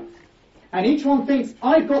Yiddishkeit. And each one thinks,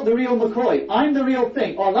 I've got the real McCoy, I'm the real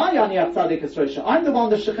thing, I'm the one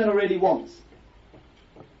the Shekhinah really wants.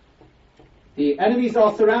 The enemies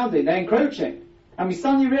are surrounding, they're encroaching. And we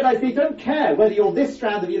suddenly realize they don't care whether you're this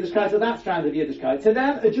strand of Yiddishkeit or that strand of Yiddishkeit. To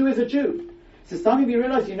them, a Jew is a Jew. So suddenly we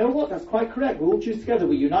realize, you know what, that's quite correct. We're all Jews together,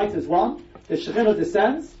 we unite as one. The Shekhinah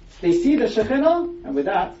descends, they see the Shekhinah, and with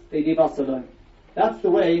that, they leave us alone. That's the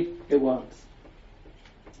way it works.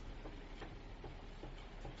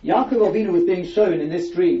 Yaakov Avinu was being shown in this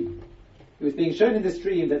dream. He was being shown in this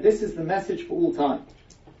dream that this is the message for all time.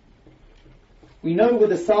 We know with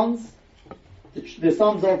the sons of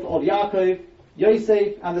Yaakov,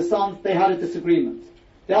 Yosef and the sons, they had a disagreement.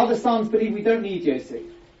 The other sons believed we don't need Yosef.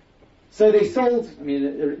 So they sold,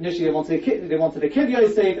 initially they wanted to kill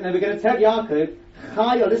Yosef, and they were going to tell Yaakov,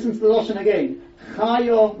 Chaya, listen to the Lashon again,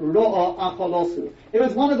 Chaya ro'a achalosu. It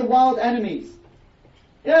was one of the wild enemies.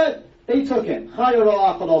 Yeah, they took him. Chaya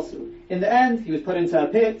ro'a achalosu. In the end, he was put into a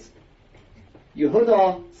pit.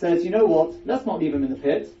 Yehuda says, you know what, let's not leave him in the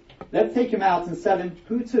pit. Let's take him out and sell him.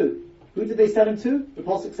 Who to? Who did they sell him to? The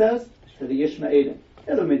Pasuk says, to the Yishmaelim.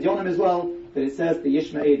 There's a Midyanim as well, but it says the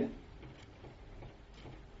Yishmaelim.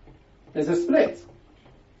 There's a split.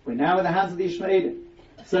 We're now in the hands of the Yishmaelim.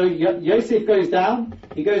 So Yosef goes down,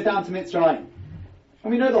 he goes down to Mitzrayim.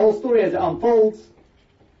 And we know the whole story as it unfolds.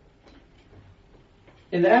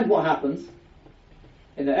 In the end, what happens?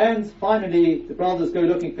 In the end, finally, the brothers go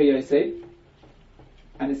looking for Yosef.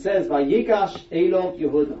 And it says, Vayigash Elov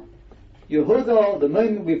Yehuda. Yehuda, the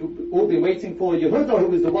moment we've all been waiting for, Yehuda, who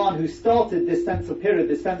was the one who started this sense of period,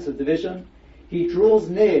 this sense of division, he draws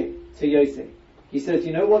near to Yosef. He says,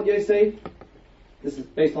 you know what, Yosef? This is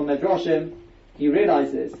based on Medrashim. He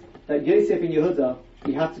realizes that Yosef and Yehuda,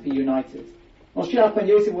 he have to be united. Moshiach ben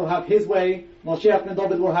Yosef will have his way, Moshiach ben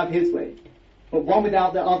David will have his way. But one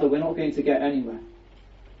without the other, we're not going to get anywhere.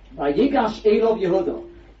 Vayigash Elov Yehuda.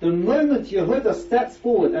 The moment Yehuda steps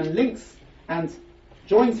forward and links and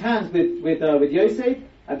joins hands with Yosef,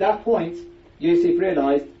 at that point, Yosef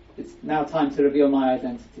realized it's now time to reveal my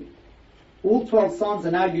identity. All 12 sons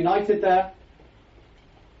are now united there.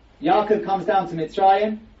 Yaakov comes down to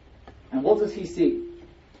Mitzrayim, and what does he see?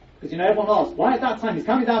 Because everyone asks, why at that time? He's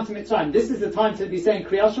coming down to Mitzrayim. This is the time to be saying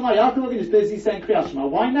Kriyat Shema. Yaakov Avinu is busy saying Kriyat Shema.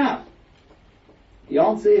 Why now? The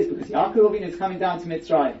answer is because Yaakov Avinu is coming down to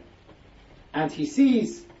Mitzrayim, and he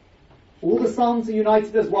sees all the sons are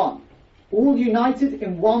united as one. All united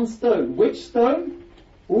in one stone. Which stone?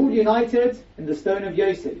 All united in the stone of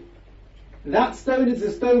Yosef. That stone is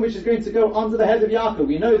the stone which is going to go under the head of Yaakov.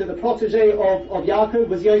 We know that the protege of Yaakov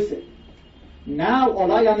was Yosef. Now,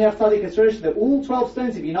 that all 12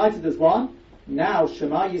 stones have united as one. Now,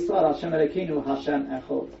 Shema Yisrael Hashem Elokeinu Hashem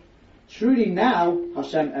Echad. Truly now,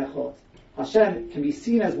 Hashem Echad. Hashem can be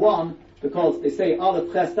seen as one because they say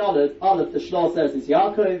Aleph Ches Dalet. Aleph, the Shlah says, is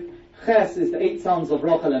Yaakov. Ches is the 8 sons of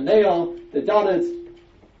Rachel and Leah. The Dalet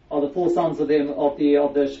are the 4 sons of the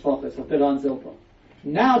Shepachos, of Bilhah and Zilpah.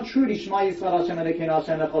 Now truly Shema Yisrael Hashem Elokeinu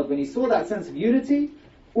Hashem Echad. When he saw that sense of unity,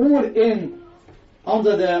 all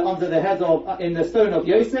under the head of in the stone of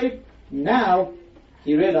Yosef, now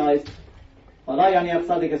he realized they've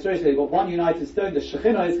got one united stone. The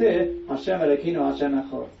Shekhinah is here. Hashem Elokeinu Hashem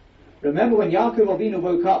Echad. Remember when Yaakov Avinu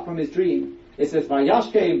woke up from his dream? It says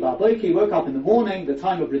Vayashkeim Ba'boki, he woke up in the morning, the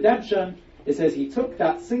time of redemption. It says he took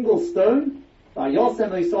that single stone, Vayosem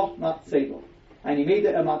Leisoch Matzeva, and he made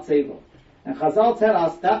it a Matzeva. And Chazal tell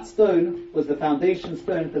us that stone was the foundation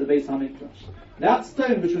stone for the Beis HaMikdash. That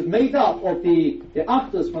stone, which was made up of the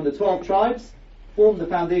Achdus from the 12 tribes, formed the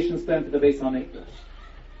foundation stone for the Beis HaMikdash.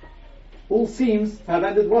 All seems to have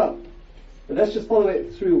ended well. But let's just follow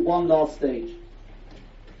it through one last stage.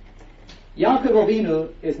 Yaakov Avinu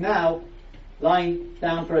is now lying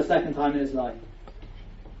down for a second time in his life.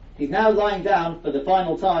 He's now lying down for the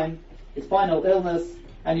final time, his final illness,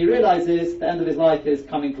 and he realizes the end of his life is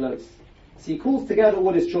coming close. So he calls together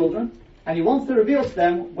all his children, and he wants to reveal to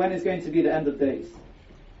them when is going to be the end of days.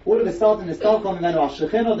 All of a sudden, the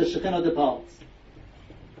Shekhinah departs.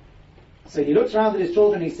 So he looks around at his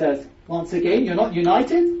children and he says, once again, you're not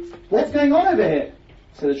united? What's going on over here?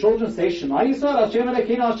 So the children say, Shema Yisrael Hashem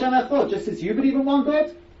Elokeinu Hashem Echad. Just as you believe in one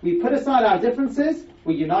God, we put aside our differences,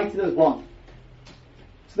 we're united as one.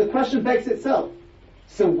 So the question begs itself.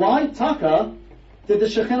 So why, Taka, did the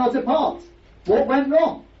Shekhinah depart? What went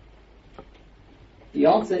wrong? The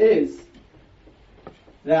answer is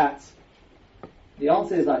like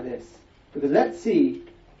this. Because let's see,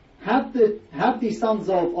 had the sons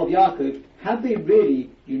of Yaakov, had they really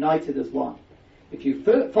united as one? If you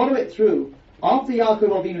follow it through, after Yaakov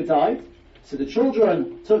Avinu died, so the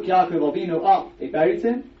children took Yaakov Avinu up, they buried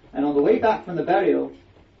him, and on the way back from the burial,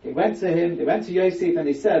 they went to him, they went to Yosef, and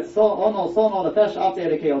they said,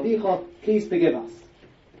 please forgive us.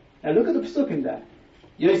 Now look at the Pesukim there.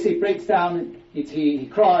 Yosef breaks down, he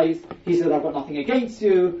cries, he says, I've got nothing against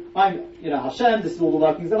you, Hashem, this is all the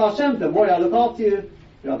workings of Hashem, don't worry, I'll look after you.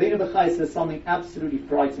 Rabbeinu Bechai says something absolutely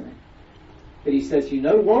frightening. But he says, you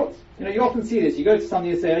know what? You often see this, you go to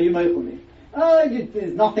somebody and say, are you mochel me?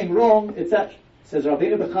 There's nothing wrong, etc. Says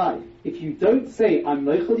Rabbeinu Bechai, if you don't say, I'm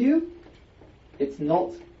mochel you, it's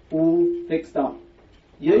not all fixed up.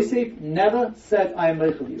 Yosef never said, I am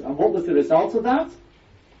mochel you. And what was the result of that?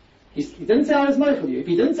 He didn't say I was mochel you. If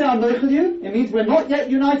he didn't say I'm mochel you, it means we're not yet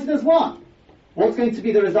united as one. What's going to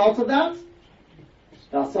be the result of that?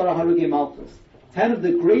 The Asara Harugi Malchus. 10 of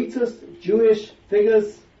the greatest Jewish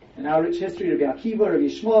figures in our rich history, Rabbi Akiva, Rabbi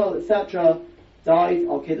Shmuel, etc., died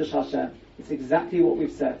al Kiddush Hashem. It's exactly what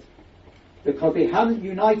we've said. Because they hadn't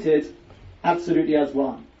united absolutely as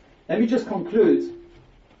one. Let me just conclude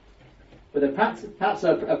with perhaps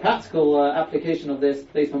a practical application of this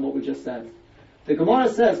based on what we just said. The Gemara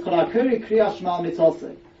says,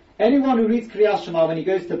 anyone who reads Kriyat Shema when he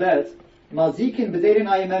goes to bed, Mazikin b'deirin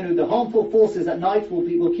ayemenu, the harmful forces at night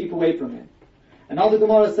will keep away from him. Another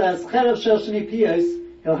Gemara says, Cherev shel sheni piyos,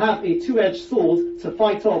 he'll have a two-edged sword to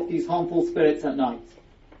fight off these harmful spirits at night.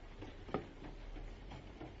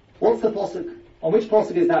 What's the posuk? On which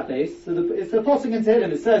posuk is that based? So it's the posuk in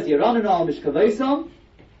Tehillim. It says, Yeranu al mishkavosam.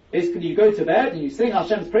 Basically, you go to bed and you sing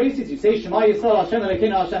Hashem's praises. You say Shema Yisrael Hashem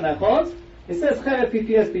Elokeinu Hashem Echad. It says Cherev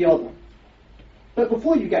pipiyos biyodam. But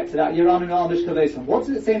before you get to that, Yeranu al mishkavosam, what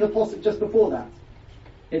does it say in the posuk just before that?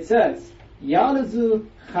 It says, Yalazu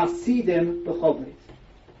chasidim b'chovlet.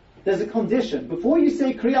 There's a condition. Before you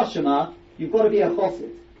say Kriyat Shema, you've got to be a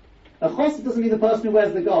chosid. A chosid doesn't mean the person who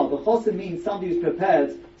wears the garb. A chosid means somebody who's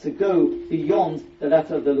prepared to go beyond the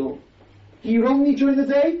letter of the law. He wronged me during the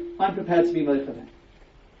day, I'm prepared to be moichalim.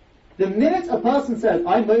 The minute a person says,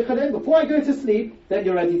 I'm moichalim, before I go to sleep, then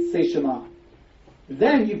you're ready to say Shema.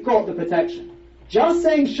 Then you've got the protection. Just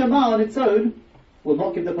saying Shema on its own will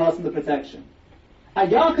not give the person the protection. At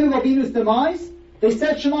Yaakov Avinu's demise, they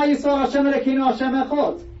said Shema Yisrael Hashem Elokeinu Hashem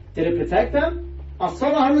Echad. Did it protect them?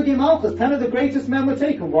 Asara Harugim Malchus, 10 of the greatest men were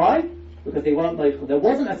taken. Why? Because they weren't moichel. There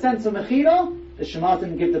wasn't a sense of mechila, the Shema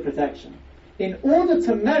didn't give the protection. In order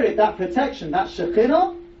to merit that protection, that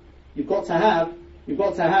Shekhinah, you've got to have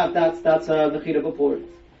that mechila before it.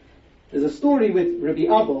 There's a story with Rabbi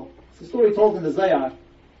Abba. It's a story told in the Zayar.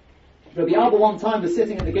 Rabbi Abba one time was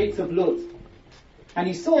sitting at the gates of Lud, and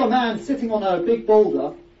he saw a man sitting on a big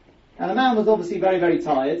boulder, and the man was obviously very, very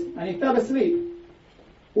tired, and he fell asleep.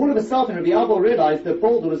 All of a sudden, Rabbi Abba realized the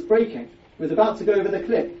boulder was breaking. He was about to go over the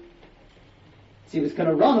cliff. So he was going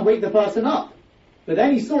to run and wake the person up. But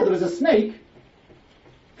then he saw there was a snake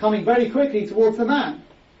coming very quickly towards the man.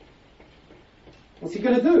 What's he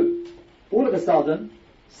going to do? All of a sudden,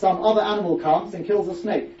 some other animal comes and kills the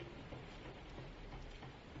snake.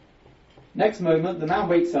 Next moment, the man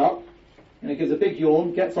wakes up, and he gives a big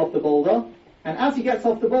yawn, gets off the boulder, and as he gets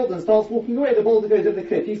off the boulder and starts walking away, the boulder goes over the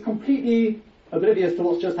cliff. He's completely oblivious to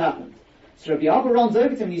what's just happened. So Rabbi Abba runs over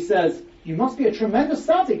to him and he says, you must be a tremendous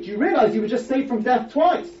tzaddik. Do you realize you were just saved from death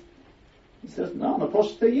twice? He says, no, I'm a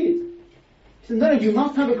posh Yid. He says, no, you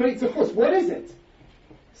must have a great zechus. What is it?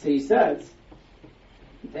 So he says,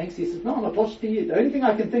 he says, no, I'm a posh Yid. The only thing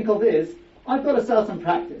I can think of is, I've got a certain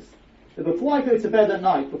practice. That before I go to bed at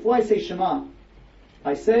night, before I say Shema,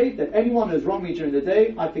 I say that anyone who has wronged me during the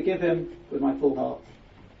day, I forgive him with my full heart.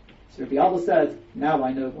 So Rabbi Abba said, now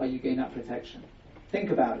I know why you gain that protection. Think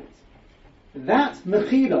about it. That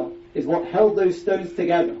mechila is what held those stones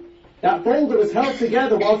together. That boulder was held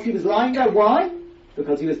together whilst he was lying there. Why?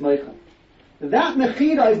 Because he was meichel. That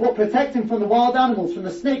mechila is what protected him from the wild animals, from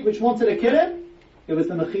the snake which wanted to kill him. It was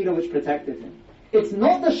the mechila which protected him. It's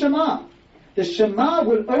not the Shema. The Shema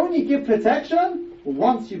will only give protection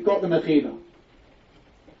once you've got the mechila.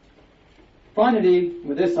 Finally,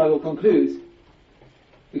 with this I will conclude.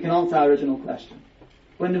 We can answer our original question.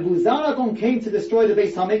 When Nebuchadnezzar came to destroy the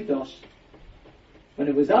Beis Hamikdash,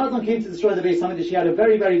 he had a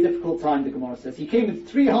very, very difficult time, the Gemara says. He came with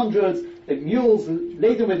 300 mules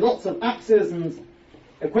laden with lots of axes and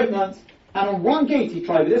equipment, and on one gate he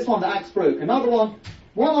tried, with this one the axe broke. Another one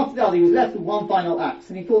after the other, he was left with one final axe,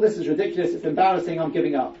 and he thought, this is ridiculous, it's embarrassing, I'm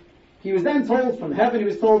giving up. He was then told from heaven,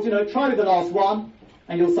 try with the last one,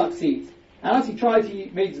 and you'll succeed. And as he tried, he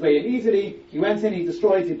made his way in easily. He went in, he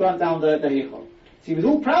destroyed, he burnt down the Heichal. So he was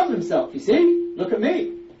all proud of himself. You see? Look at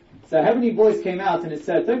me. So a heavenly voice came out and it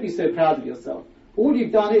said, don't be so proud of yourself. All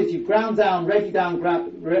you've done is you've ground down, ready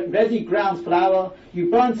ground flour, you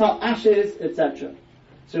burnt up ashes, etc.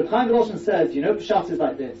 So Reb Chaim Volozhin says, Peshat is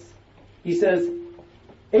like this. He says,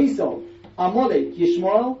 Esau, Amalek,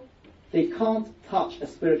 Yishmael, they can't touch a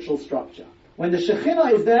spiritual structure. When the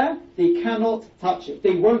Shekhinah is there, they cannot touch it.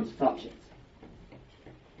 They won't touch it.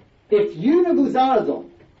 If you, Nebuchadnezzar,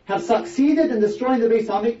 have succeeded in destroying the Beis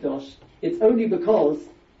HaMikdash, it's only because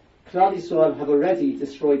Klal Yisrael have already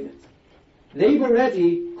destroyed it. They've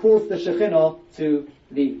already caused the Shekhinah to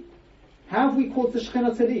leave. How have we caused the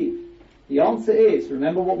Shekhinah to leave? The answer is,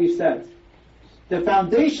 remember what we've said. The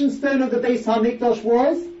foundation stone of the Beis HaMikdash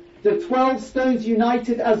was the 12 stones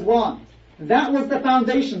united as one. That was the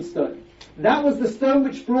foundation stone. That was the stone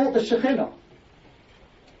which brought the Shekhinah.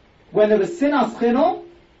 When there was sinas chinah,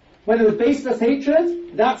 when there was baseless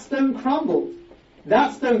hatred, that stone crumbled.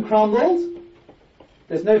 That stone crumbled.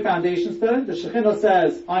 There's no foundation stone. The Shekhinah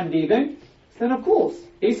says, I'm leaving. So then of course,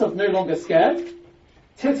 Esau's no longer scared.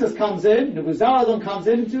 Titus comes in, Nebuchadnezzar comes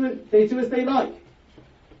in, they do as they like.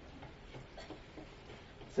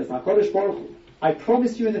 Says HaKadosh Baruch Hu, I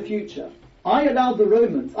promise you in the future, I allowed the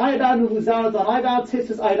Romans, I allowed Nebuchadnezzar, I allowed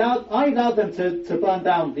Titus, I allowed them to burn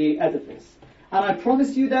down the edifice. And I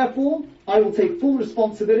promise you, therefore, I will take full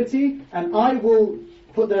responsibility, and I will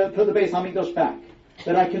put the Beis Hamikdash back.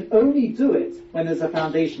 But I can only do it when there's a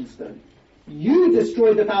foundation stone. You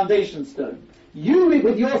destroy the foundation stone. You,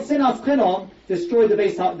 with your sinas chinon, destroy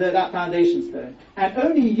that foundation stone. And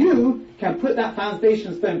only you can put that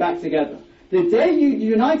foundation stone back together. The day you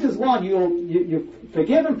unite as one, you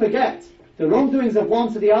forgive and forget the wrongdoings of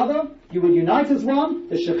one to the other, you will unite as one,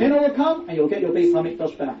 the Shekhinah will come, and you'll get your Beis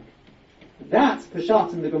Hamikdash back. That's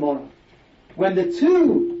Peshat in the Gemara. When the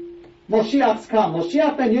two Moshiachs come,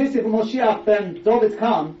 Moshiach ben Yosef and Moshiach ben David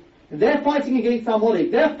come, they're fighting against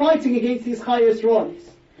Amalek, they're fighting against these Chai Yisraelis.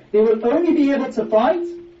 They will only be able to fight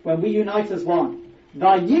when we unite as one.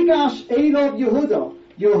 Vayigash Elov Yehuda.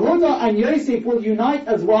 Yehuda and Yosef will unite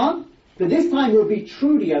as one, but this time will be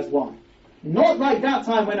truly as one. Not like that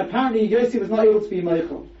time when apparently Yosef was not able to be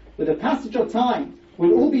Meichel. With the passage of time,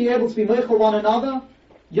 we'll all be able to be Meichel one another.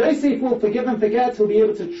 Yosef will forgive and forget, he'll be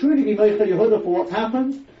able to truly be Meichel Yehuda for what's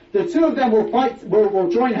happened. The two of them will fight, will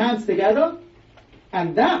join hands together.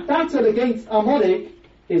 And that battle against Amalek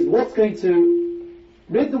is what's going to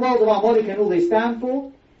rid the world of Amalek and all they stand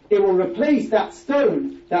for. It will replace that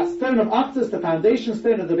stone of Achdus, the foundation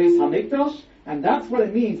stone of the Beis Hamikdash, and that's what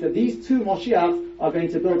it means that these two Moshiachs are going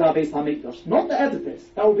to build our Beis Hamikdash. Not the edifice,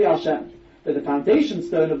 that will be Hashem, but the foundation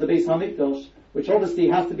stone of the Beis Hamikdash, which obviously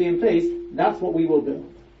has to be in place, that's what we will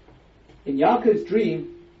build. In Yaakov's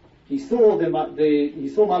dream, he saw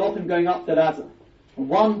Malachim going up the ladder. And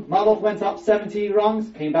one Malach went up 70 rungs,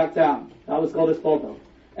 came back down. That was Goddess Bobo,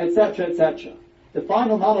 etc., etc. The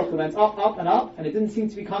final Malach went up, and it didn't seem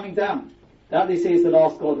to be coming down. That, they say, is the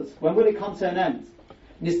last Goddess. When will it come to an end?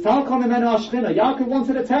 Nistal Komimenu Ashchina. Yaakov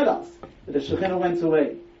wanted to tell us, but the Shekhinah went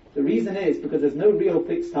away. The reason is because there's no real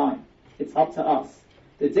fixed time. It's up to us.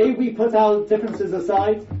 The day we put our differences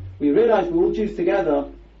aside, we realize we're all Jews together,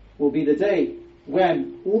 will be the day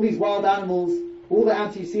when all these wild animals, all the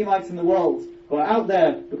anti-Semites in the world, who are out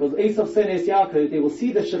there because Esav Senes Yaakov, they will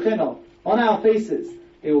see the Shekhinah on our faces.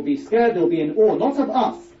 They will be scared, they will be in awe, not of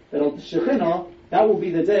us, but of the Shekhinah. That will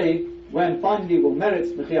be the day when finally we'll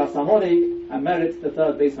merit Mechias Amalek and merit the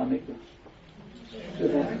third Beis Hamikdash.